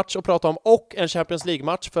Bournemouth-match att prata om och en Champions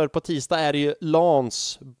League-match. För på tisdag är det ju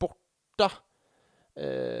Lans borta.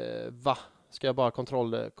 Ska jag bara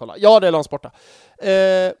kolla? Ja, det är Lans borta.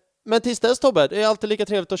 Men tills dess, Tobbe, det är alltid lika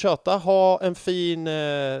trevligt att köta. Ha en fin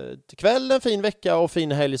kväll, en fin vecka och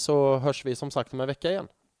fin helg, så hörs vi som sagt om en vecka igen.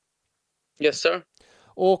 Yes, sir.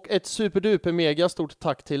 Och ett superduper mega stort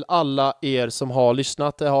tack till alla er som har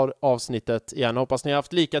lyssnat det här avsnittet igen. Hoppas ni har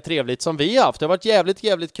haft lika trevligt som vi har haft. Det har varit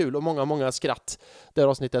jävligt kul och många skratt det här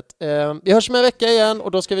avsnittet. Vi hörs om en vecka igen,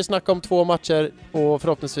 och då ska vi snacka om 2 matcher och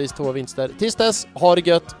förhoppningsvis 2 vinster. Tills dess, ha det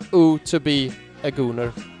gött. To be a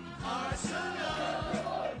gooner.